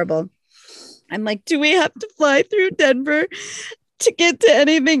 it was horrible. I'm like, do we have to fly through Denver to get to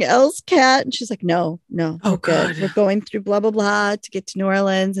anything else, Kat? And she's like, no, we're good. We're going through blah, blah, blah to get to New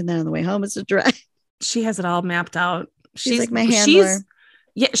Orleans. And then on the way home, it's a drive. She has it all mapped out. She's like my handler.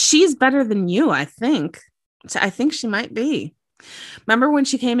 She's better than you, I think. I think she might be. Remember when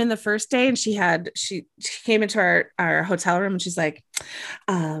she came in the first day and she came into our hotel room and she's like,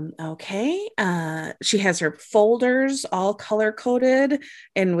 okay. She has her folders all color coded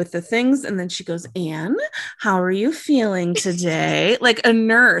and with the things. And then she goes, Anne, how are you feeling today? Like a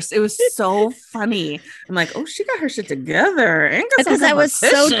nurse. It was so funny. I'm like, oh, she got her shit together. Because I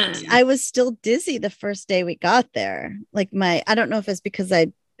was still dizzy the first day we got there. Like I don't know if it's because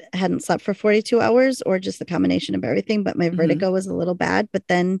I hadn't slept for 42 hours or just the combination of everything, but my vertigo was a little bad, but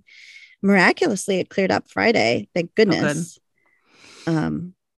then miraculously it cleared up Friday, thank goodness.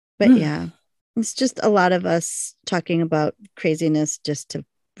 But yeah, it's just a lot of us talking about craziness just to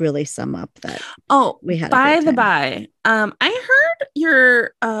really sum up that we had by the by. I heard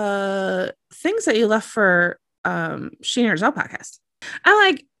your things that you left for She Nerd's Out podcast. I'm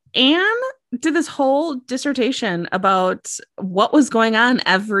like, Anne did this whole dissertation about what was going on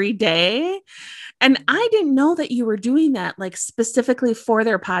every day. And I didn't know that you were doing that like specifically for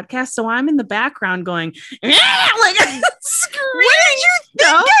their podcast. So I'm in the background going, like screaming. What did you think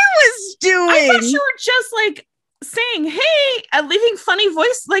I was doing? I thought you were just like saying, hey, leaving funny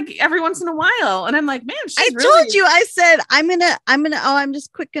voice like every once in a while. And I'm like, man, told you, I said, I'm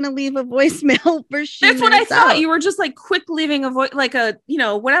just quick going to leave a voicemail for She That's what I thought. You were just like quick leaving a voice, like a,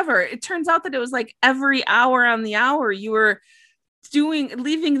 whatever. It turns out that it was like every hour on the hour you were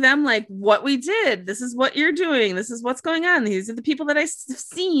leaving them like what we did. This is what you're doing. This is what's going on. These are the people that I've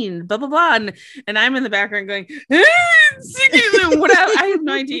seen, blah, blah, blah. And I'm in the background going, whatever. I have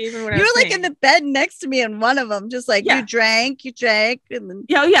no idea even what I was like saying. In the bed next to me in one of them, just like you drank. And then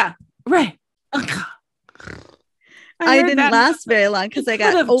right. I didn't last very long because I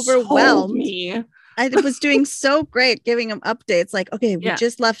got overwhelmed. I was doing so great giving them updates like, okay, we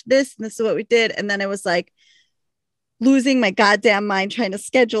just left this and this is what we did. And then I was like, losing my goddamn mind trying to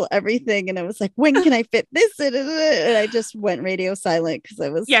schedule everything. And I was like, when can I fit this in? And I just went radio silent because I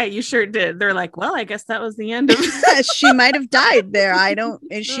was. Yeah, you sure did. They're like, well, I guess that was the end of She might have died there.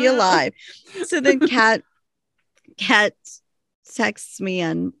 Is she alive? So then Kat texts me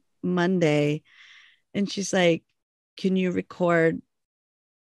on Monday and she's like, can you record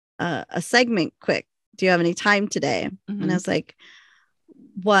a segment quick? Do you have any time today? And I was like,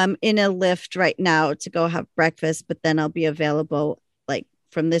 well, I'm in a lift right now to go have breakfast, but then I'll be available like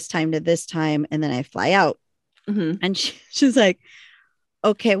from this time to this time. And then I fly out. And she's like,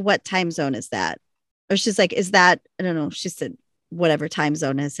 okay, what time zone is that? Or she's like, is that, I don't know. She said, whatever time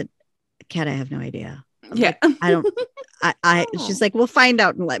zone is it. Kat, I have no idea. Like, I don't, she's like, we'll find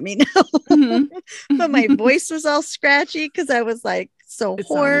out and let me know. But my voice was all scratchy because I was like so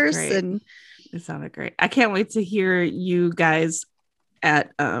hoarse and it sounded great. I can't wait to hear you guys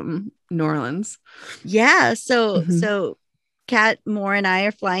at New Orleans. Yeah. So Kat Moore and I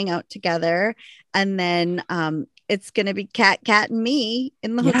are flying out together. And then it's gonna be Kat and me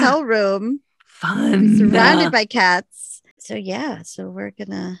in the hotel room. fun. Surrounded by cats. So yeah, so we're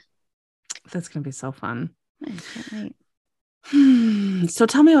gonna. That's gonna be so fun. I can't wait. So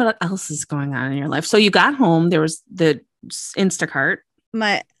tell me what else is going on in your life. So you got home. There was the Instacart.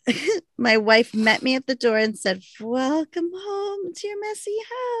 My wife met me at the door and said, "Welcome home to your messy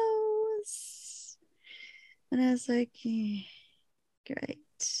house." And I was like, great.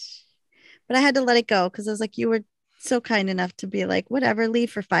 But I had to let it go because I was like, you were so kind enough to be like, whatever, leave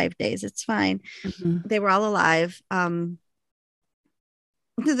for 5 days. It's fine. Mm-hmm. They were all alive.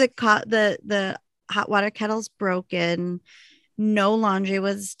 The hot water kettle's broken. No laundry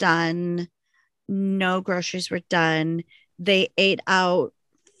was done. No groceries were done. They ate out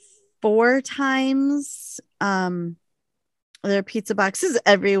 4 times. There are pizza boxes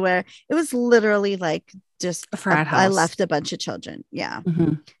everywhere. It was literally like just a frat house. I left a bunch of children. Yeah.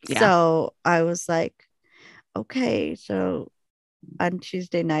 Mm-hmm. Yeah. So I was like, okay. So on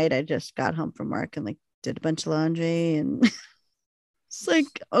Tuesday night, I just got home from work and like did a bunch of laundry and it's like,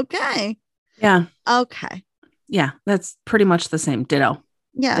 okay. Yeah. Okay. Yeah. That's pretty much the same. Ditto.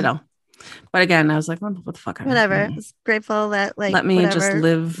 Yeah. Ditto. But again, I was like, what the fuck? Whatever. I was grateful that like let me just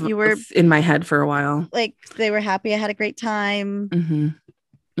live in my head for a while. Like they were happy. I had a great time. Mm-hmm.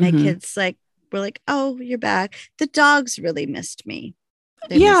 My kids like were like, oh, you're back. The dogs really missed me.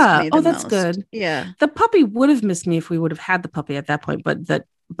 They missed me the that's most. Good. Yeah. The puppy would have missed me if we would have had the puppy at that point.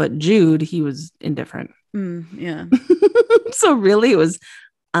 But Jude, he was indifferent. Yeah. So really it was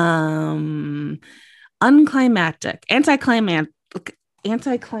unclimactic, anticlimactic.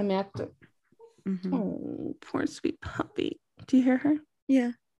 Mm-hmm. Oh, poor sweet puppy. Do you hear her?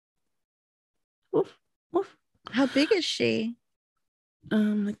 Yeah. Woof, woof. How big is she?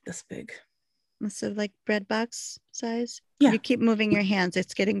 Like this big. So like bread box size? Yeah. You keep moving your hands.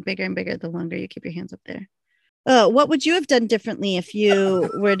 It's getting bigger and bigger the longer you keep your hands up there. What would you have done differently if you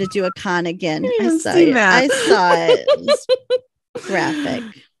were to do a con again? I saw it. I saw it. It was graphic.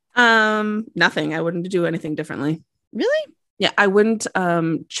 Nothing. I wouldn't do anything differently. Really? Yeah, I wouldn't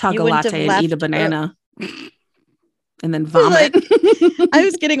chug a latte and eat a banana and then vomit. Like, I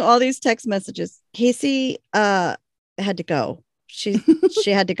was getting all these text messages. Casey had to go. She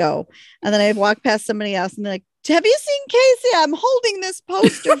had to go. And then I walked past somebody else and they're like, have you seen Casey? I'm holding this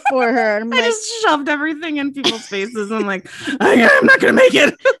poster for her. And I'm I just shoved everything in people's faces. I'm like, I'm not gonna make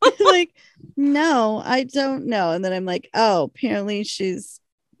it. Like, no, I don't know. And then I'm like, oh, apparently she's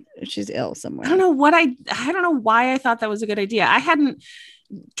ill somewhere. I don't know why I thought that was a good idea. I hadn't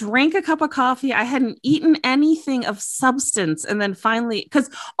drank a cup of coffee. I hadn't eaten anything of substance. And then finally, because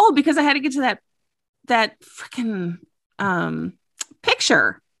I had to get to that freaking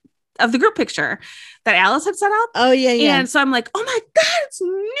picture of the group picture that Alice had set up. Oh yeah. And so I'm like, oh my God, it's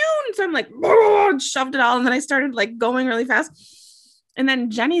noon. So I'm like, shoved it all. And then I started like going really fast. And then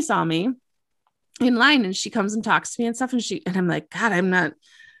Jenny saw me in line and she comes and talks to me and stuff. And I'm like, God, I'm not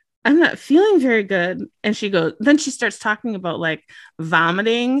feeling very good. And then she starts talking about like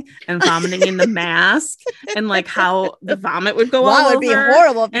vomiting in the mask and like how the vomit would go all over. It would be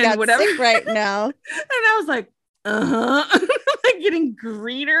horrible if you got whatever. sick right now. And I was like, like getting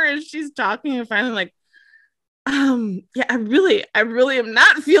greener as she's talking and finally like, yeah, I really am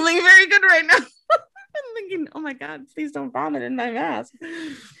not feeling very good right now. I'm thinking, oh my God, please don't vomit in my mask.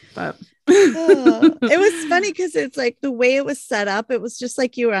 But it was funny because it's like the way it was set up, it was just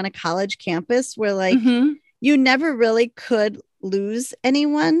like you were on a college campus where like you never really could lose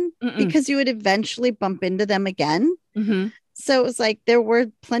anyone because you would eventually bump into them again. So it was like there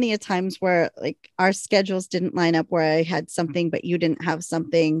were plenty of times where like our schedules didn't line up where I had something but you didn't have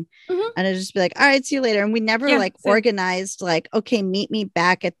something, and I'd just be like, all right, see you later. And we never organized like, okay, meet me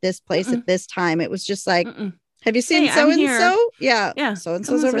back at this place at this time. It was just like, have you seen so and so? Yeah, so and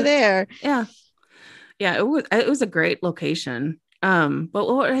so's over there. Yeah, it was a great location. But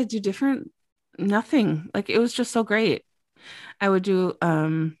what would I do different? Nothing. Like it was just so great. I would do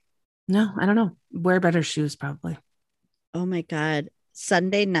no, I don't know. Wear better shoes probably. Oh my God.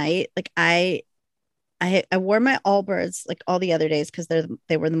 Sunday night, like I wore my Allbirds like all the other days because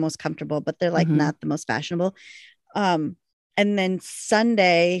they were the most comfortable, but they're like not the most fashionable. And then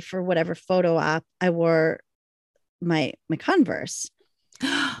Sunday for whatever photo op, I wore my Converse,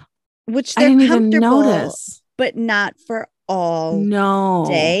 which they're comfortable, but not for all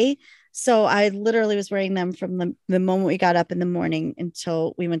day. So I literally was wearing them from the moment we got up in the morning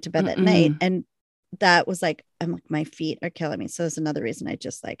until we went to bed that night. And that was like, I'm like, my feet are killing me. So it's another reason I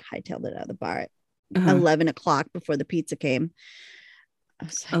just like hightailed it out of the bar at 11 o'clock before the pizza came. I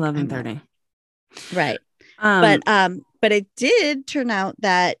was like, 11:30. Right. But it did turn out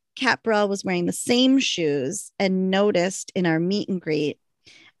that Kat Burrell was wearing the same shoes and noticed in our meet and greet.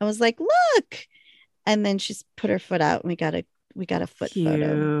 I was like, look, And then she's put her foot out, and we got a foot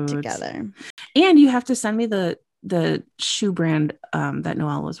photo together. And you have to send me the shoe brand that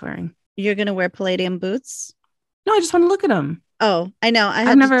Noelle was wearing. You're gonna wear Palladium boots? No, I just want to look at them. Oh, I know. I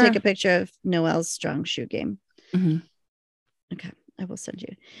had to take a picture of Noelle's strong shoe game. Mm-hmm. Okay, I will send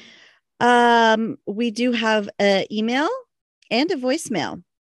you. We do have an email and a voicemail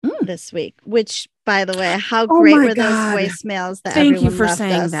this week, which, by the way, how great were those voicemails that Thank everyone you for left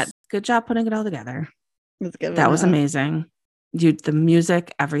saying us. that. Good job putting it all together. That was amazing. Dude, the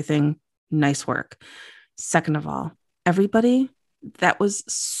music, everything, nice work. Second of all, everybody, that was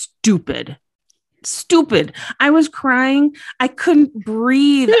stupid. I was crying. I couldn't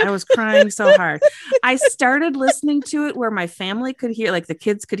breathe. I was crying so hard. I started listening to it where my family could hear, like the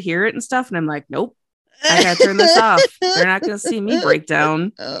kids could hear it and stuff. And I'm like, nope, I gotta turn this off. They're not gonna see me break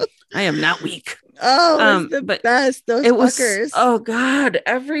down. I am not weak. Oh, it was the best. Those fuckers. Oh God,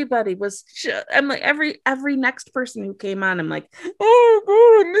 everybody was I'm like every next person who came on, I'm like, oh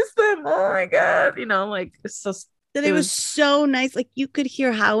God, I miss them. Oh my God. You know, like it's so it was so nice. Like you could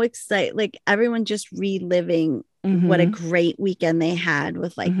hear how excited, like everyone just reliving what a great weekend they had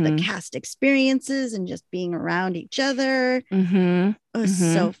with like the cast experiences and just being around each other. It was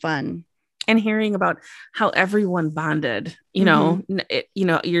so fun. And hearing about how everyone bonded, you know,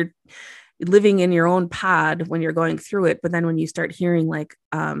 you're living in your own pod when you're going through it. But then when you start hearing like,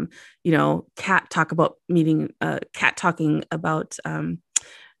 Kat talking about,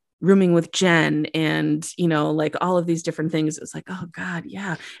 rooming with Jen and, like all of these different things. It's like, oh God.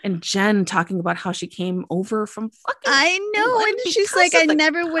 Yeah. And Jen talking about how she came over from fucking. I know. And she's like, I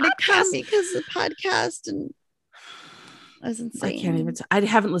never would have come because of the podcast. And I was insane. I can't even, I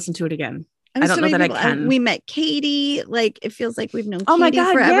haven't listened to it again. I don't know that I can. We met Katie. Like it feels like we've known Katie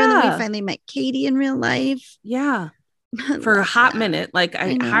forever. And then we finally met Katie in real life. Yeah. For a hot minute. Like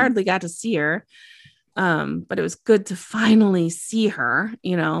I hardly got to see her. But it was good to finally see her,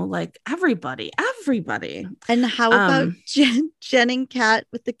 like everybody. And how about Jen and Kat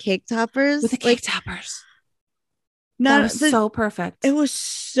with the cake toppers? That was so perfect. It was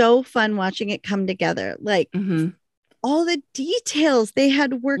so fun watching it come together. Like all the details they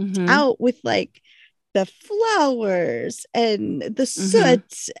had worked out with like the flowers and the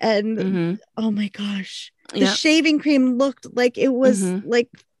soot and oh my gosh, the shaving cream looked like it was like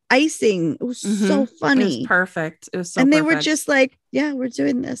icing. It was so funny. It was perfect. It was so and they perfect. were just like, yeah, we're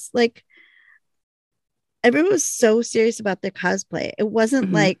doing this. Like everyone was so serious about their cosplay. It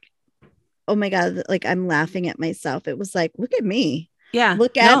wasn't like, oh my God, like I'm laughing at myself. It was like, look at me. Yeah.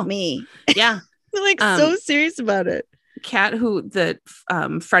 Look at me. Yeah. They're like so serious about it. Kat, who the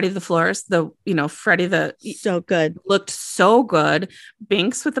Freddie the florist, Freddie the so good, looked so good.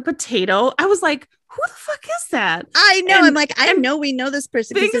 Binks with the potato. I was like, who the fuck is that? I know. I'm like, I know we know this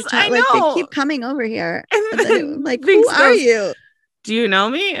person. Binks, I know. Like, they keep coming over here. And then like, Binks who are you? Do you know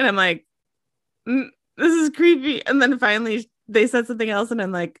me? And I'm like, this is creepy. And then finally they said something else, and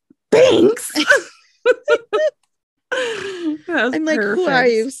I'm like, Binks. I'm like, who are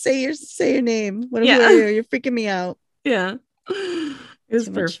you? Say your name. Who are you? You're freaking me out. Yeah. It was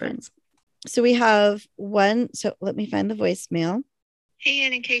perfect. So we have one. So let me find the voicemail. Hey,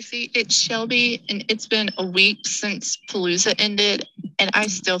 Ann and Casey, it's Shelby, and it's been a week since Palooza ended, and I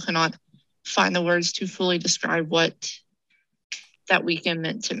still cannot find the words to fully describe what that weekend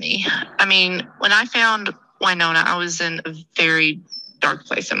meant to me. I mean, when I found Winona, I was in a very dark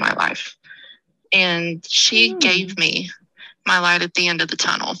place in my life, and she gave me my light at the end of the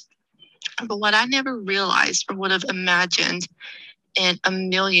tunnel. But what I never realized or would have imagined in a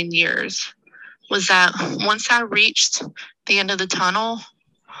million years was that once I reached the end of the tunnel,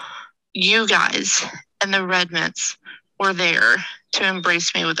 you guys and the Redmonds were there to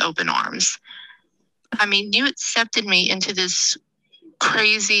embrace me with open arms. I mean, you accepted me into this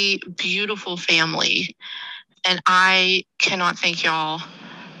crazy, beautiful family, and I cannot thank y'all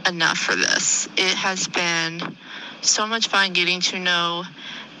enough for this. It has been so much fun getting to know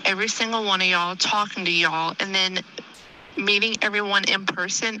every single one of y'all, talking to y'all, and then meeting everyone in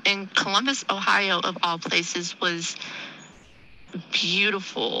person in Columbus, Ohio, of all places, was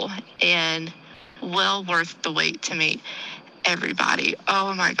beautiful and well worth the wait to meet everybody.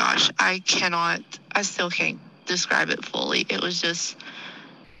 Oh my gosh, I still can't describe it fully. It was just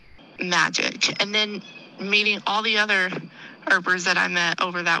magic. And then meeting all the other Earpers that I met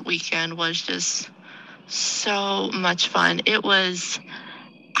over that weekend was just so much fun. It was,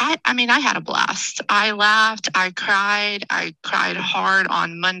 I mean, I had a blast. I laughed. I cried hard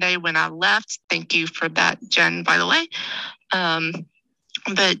on Monday when I left. Thank you for that, Jen, by the way.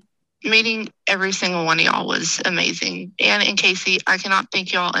 But meeting every single one of y'all was amazing. Ann and Casey, I cannot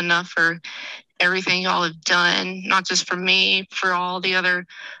thank y'all enough for everything y'all have done, not just for me, for all the other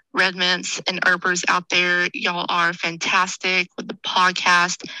Red Mints and Earpers out there. Y'all are fantastic with the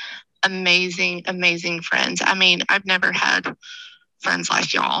podcast. Amazing, amazing friends. I mean, I've never had friends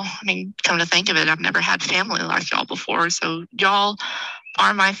like y'all. I mean, come to think of it, I've never had family like y'all before. So y'all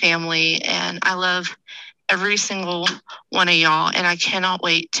are my family, and I love every single one of y'all. And I cannot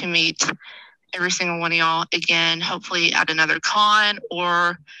wait to meet every single one of y'all again, hopefully at another con,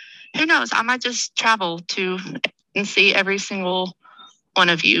 or who knows, I might just travel to and see every single one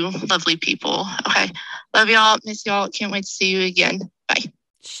of you lovely people. Okay. Love y'all. Miss y'all. Can't wait to see you again. Bye.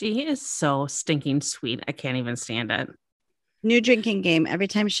 She is so stinking sweet. I can't even stand it. New drinking game. Every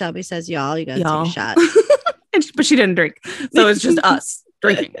time Shelby says y'all, you got to take a shot. But she didn't drink. So it's just us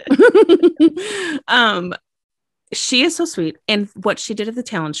drinking. She is so sweet. And what she did at the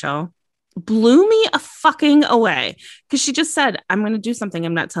talent show blew me a fucking away, because she just said, I'm going to do something.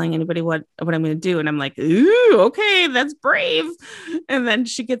 I'm not telling anybody what I'm going to do. And I'm like, ooh, okay, that's brave. And then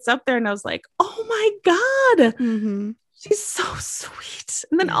she gets up there and I was like, oh my God, she's so sweet.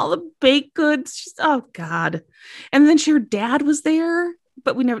 And then all the baked goods, she's, oh God. And then her dad was there,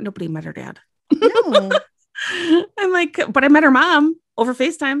 but nobody met her dad. No. I'm like, but I met her mom over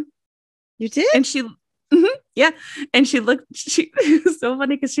FaceTime. You did? And she, yeah. And it was so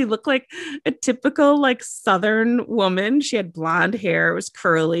funny because she looked like a typical like Southern woman. She had blonde hair, it was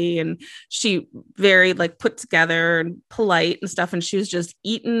curly, and she very like put together and polite and stuff. And she was just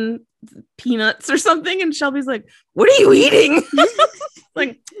eating peanuts or something. And Shelby's like, what are you eating?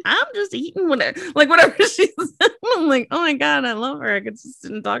 Like, I'm just eating whatever she's I'm like, oh my God, I love her. I could just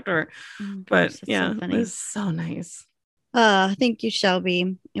sit and talk to her. Oh, gosh, but yeah, so it was so nice. Thank you,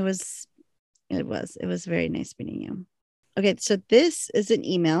 Shelby. It was very nice meeting you. Okay, so this is an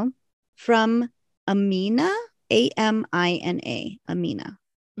email from Amina, Amina, Amina,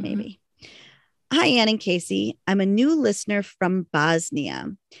 maybe. Hi, Ann and Casey. I'm a new listener from Bosnia.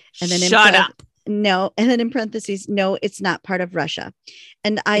 And then Shut up. No, and then in parentheses, no, it's not part of Russia.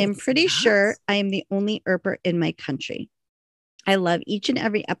 And I am pretty sure I am the only Earper in my country. I love each and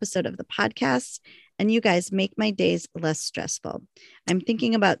every episode of the podcast, and you guys make my days less stressful. I'm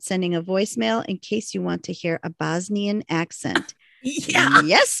thinking about sending a voicemail in case you want to hear a Bosnian accent. Yeah.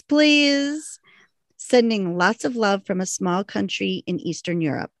 Yes, please. Sending lots of love from a small country in Eastern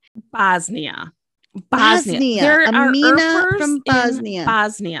Europe. Bosnia. There Amina from Bosnia.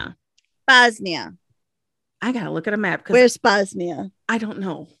 Bosnia. I gotta look at a map. Where's Bosnia? I don't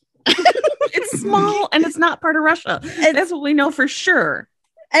know. It's small and it's not part of Russia. That's what we know for sure.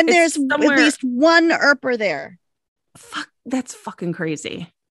 And there's at least one Earper there. Fuck, that's fucking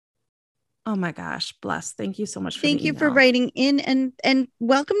crazy. Oh my gosh, bless. Thank you so much for Thank you for writing in and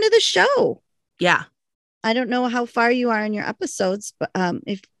welcome to the show. Yeah. I don't know how far you are in your episodes, but I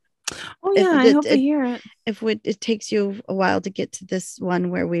hope to hear it. If it takes you a while to get to this one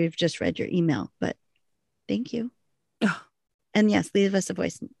where we've just read your email, but thank you. Oh. And yes, leave us a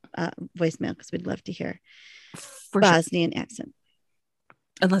voicemail because we'd love to hear Bosnian accent.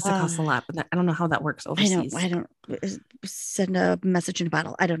 Unless it costs a lot, but I don't know how that works overseas. I don't send a message in a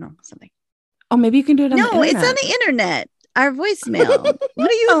bottle. I don't know, something. Oh, maybe you can do it on the internet. No, it's on the internet. Our voicemail.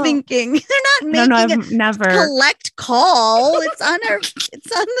 What are you thinking? They're not making collect call. It's on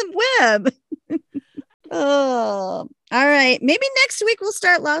the web. Oh, all right. Maybe next week we'll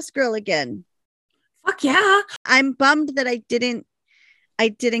start Lost Girl again. Fuck yeah. I'm bummed that I didn't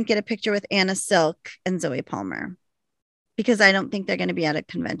get a picture with Anna Silk and Zoe Palmer, because I don't think they're going to be at a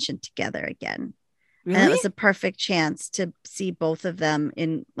convention together again. Really? And it was a perfect chance to see both of them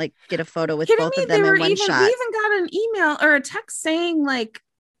get a photo with both of them in one shot. We even got an email or a text saying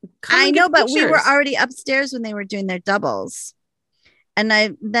I know, but we were already upstairs when they were doing their doubles. And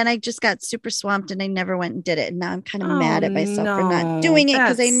I just got super swamped and I never went and did it. And now I'm kind of mad at myself for not doing it,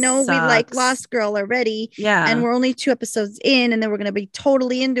 because I know we like Lost Girl already. Yeah. And we're only 2 episodes in, and then we're going to be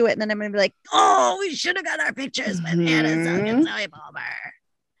totally into it. And then I'm going to be like, oh, we should have got our pictures with Anna Silk and Zoe Palmer.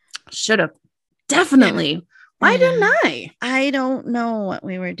 Should have. Definitely. Why didn't I? I don't know what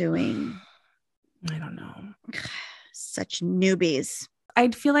we were doing. I don't know. Such newbies. I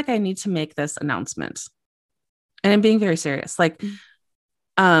feel like I need to make this announcement. And I'm being very serious.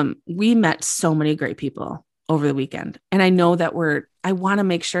 We met so many great people over the weekend. And I know that I want to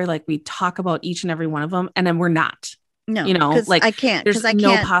make sure we talk about each and every one of them. And then we're not. No, I can't. There's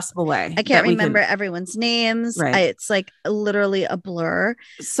no possible way. I can't remember everyone's names. Right. It's literally a blur.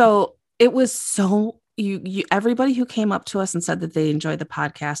 So it was so everybody who came up to us and said that they enjoyed the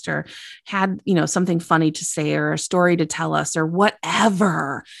podcast or had, something funny to say or a story to tell us or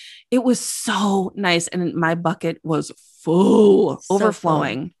whatever. It was so nice. And my bucket was full,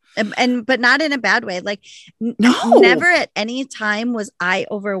 overflowing. But not in a bad way. Like No. never at any time was I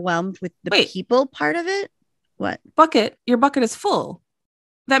overwhelmed with the Wait. people part of it. What? Your bucket is full.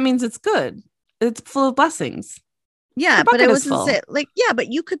 That means it's good. It's full of blessings. Yeah, but it wasn't like, yeah,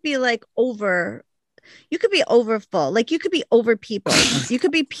 but you could be like over full. Like you could be over people. You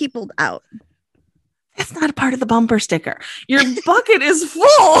could be peopled out. That's not a part of the bumper sticker. Your bucket is full.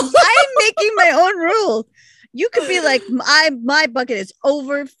 I'm making my own rule. You could be like, my bucket is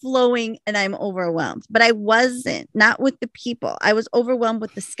overflowing and I'm overwhelmed, but I wasn't, not with the people. I was overwhelmed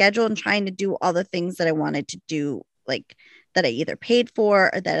with the schedule and trying to do all the things that I wanted to do, like that I either paid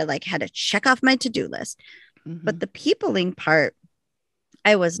for or that I like had to check off my to-do list. Mm-hmm. But the peopling part,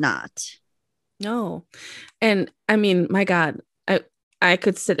 I was not. No. And I mean, my God, I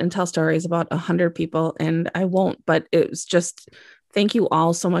could sit and tell stories about 100 people and I won't, but it was just, thank you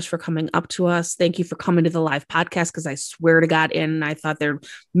all so much for coming up to us. Thank you for coming to the live podcast. Because I swear to God, I thought there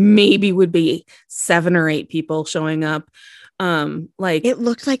maybe would be 7 or 8 people showing up. Like it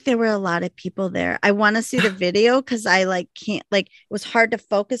looked like there were a lot of people there. I want to see the video because I like can't, like it was hard to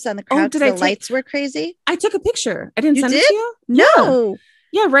focus on the crowd. The lights were crazy. I took a picture. I didn't send it to you. No.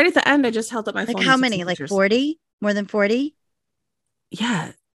 Yeah, right at the end, I just held up my phone. Like how many? Like 40? More than 40?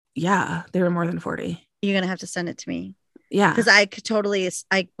 Yeah, they were more than 40. You're gonna have to send it to me. Yeah, because I could totally,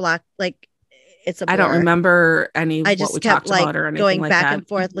 I blocked, like it's a blur. I don't remember any. I just what we kept talked like about or anything going like back that. and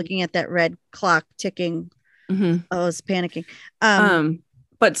forth, looking at that red clock ticking. Mm-hmm. I was panicking.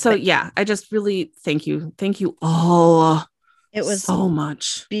 But yeah, I just really thank you all. It was so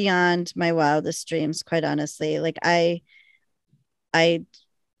much beyond my wildest dreams, quite honestly. Like I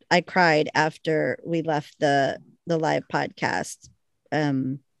cried after we left the live podcast.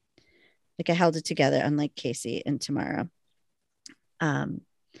 Like I held it together, unlike Casey and Tamara. Don't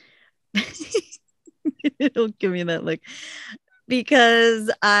give me that look,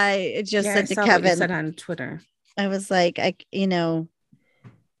 because I just said to Kevin, what you said on Twitter. I was like, I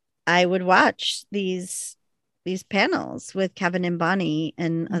would watch these panels with Kevin and Bonnie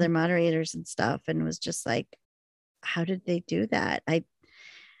and other moderators and stuff, and was just like, how did they do that? I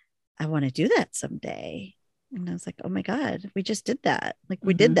want to do that someday. And I was like, oh my God, we just did that. Like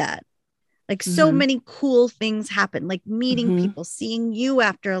we did that. Like so many cool things happen, like meeting people, seeing you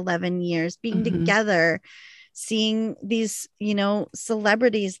after 11 years, being together, seeing these,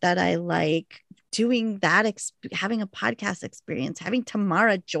 celebrities that I like, doing that, having a podcast experience, having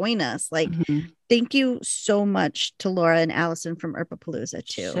Tamara join us. Like, thank you so much to Laura and Allison from Urpapalooza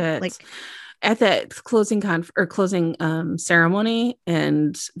too. Shit. Like at the closing ceremony,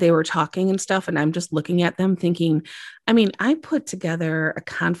 and they were talking and stuff, and I'm just looking at them thinking, I mean, I put together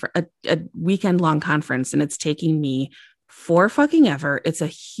a weekend long conference, and it's taking me for fucking ever. It's a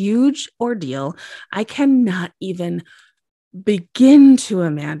huge ordeal. I cannot even begin to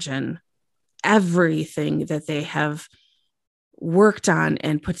imagine everything that they have worked on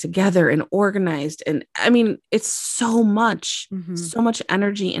and put together and organized. And I mean, it's so much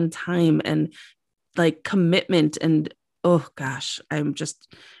energy and time and like commitment. And oh gosh, I'm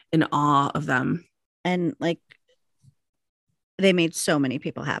just in awe of them. And like, they made so many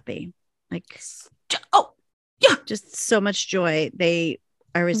people happy. Like, oh yeah, just so much joy they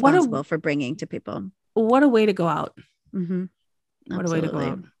are responsible for bringing to people. What a way to go out. What a way to go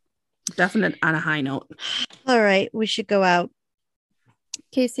out. Definite on a high note. All right, we should go out.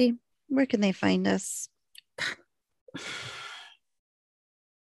 Casey, where can they find us?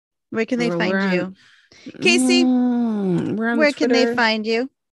 Where can they find you? Casey, where can they find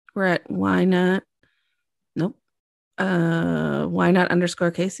you? We're at Why Not? Nope. Why Not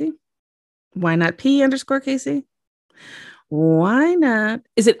 _Casey? Why Not P _Casey? Why not?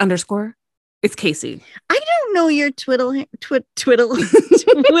 Is it underscore? It's Casey. I don't know your twiddle handle.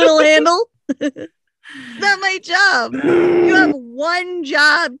 Not my job. You have one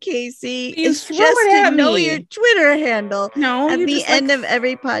job, Casey. It's just to know your Twitter handle. No, at the end of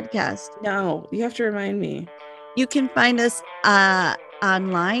every podcast. No, you have to remind me. You can find us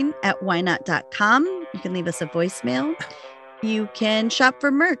online at whynot.com. You can leave us a voicemail. You can shop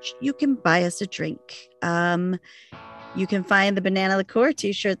for merch. You can buy us a drink. You can find the Banana Liqueur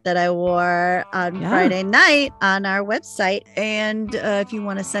t-shirt that I wore on Friday night on our website. And if you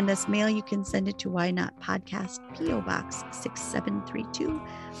want to send us mail, you can send it to Why Not Podcast, P.O. Box 6732,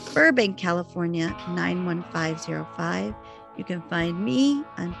 Burbank, California, 91505. You can find me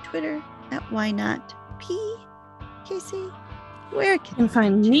on Twitter at Why Not P. Casey, where can you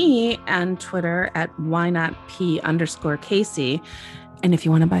find me on Twitter at Why Not P _Casey. And if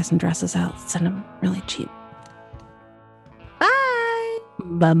you want to buy some dresses, I'll send them really cheap. Bye.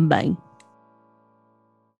 Bye-bye.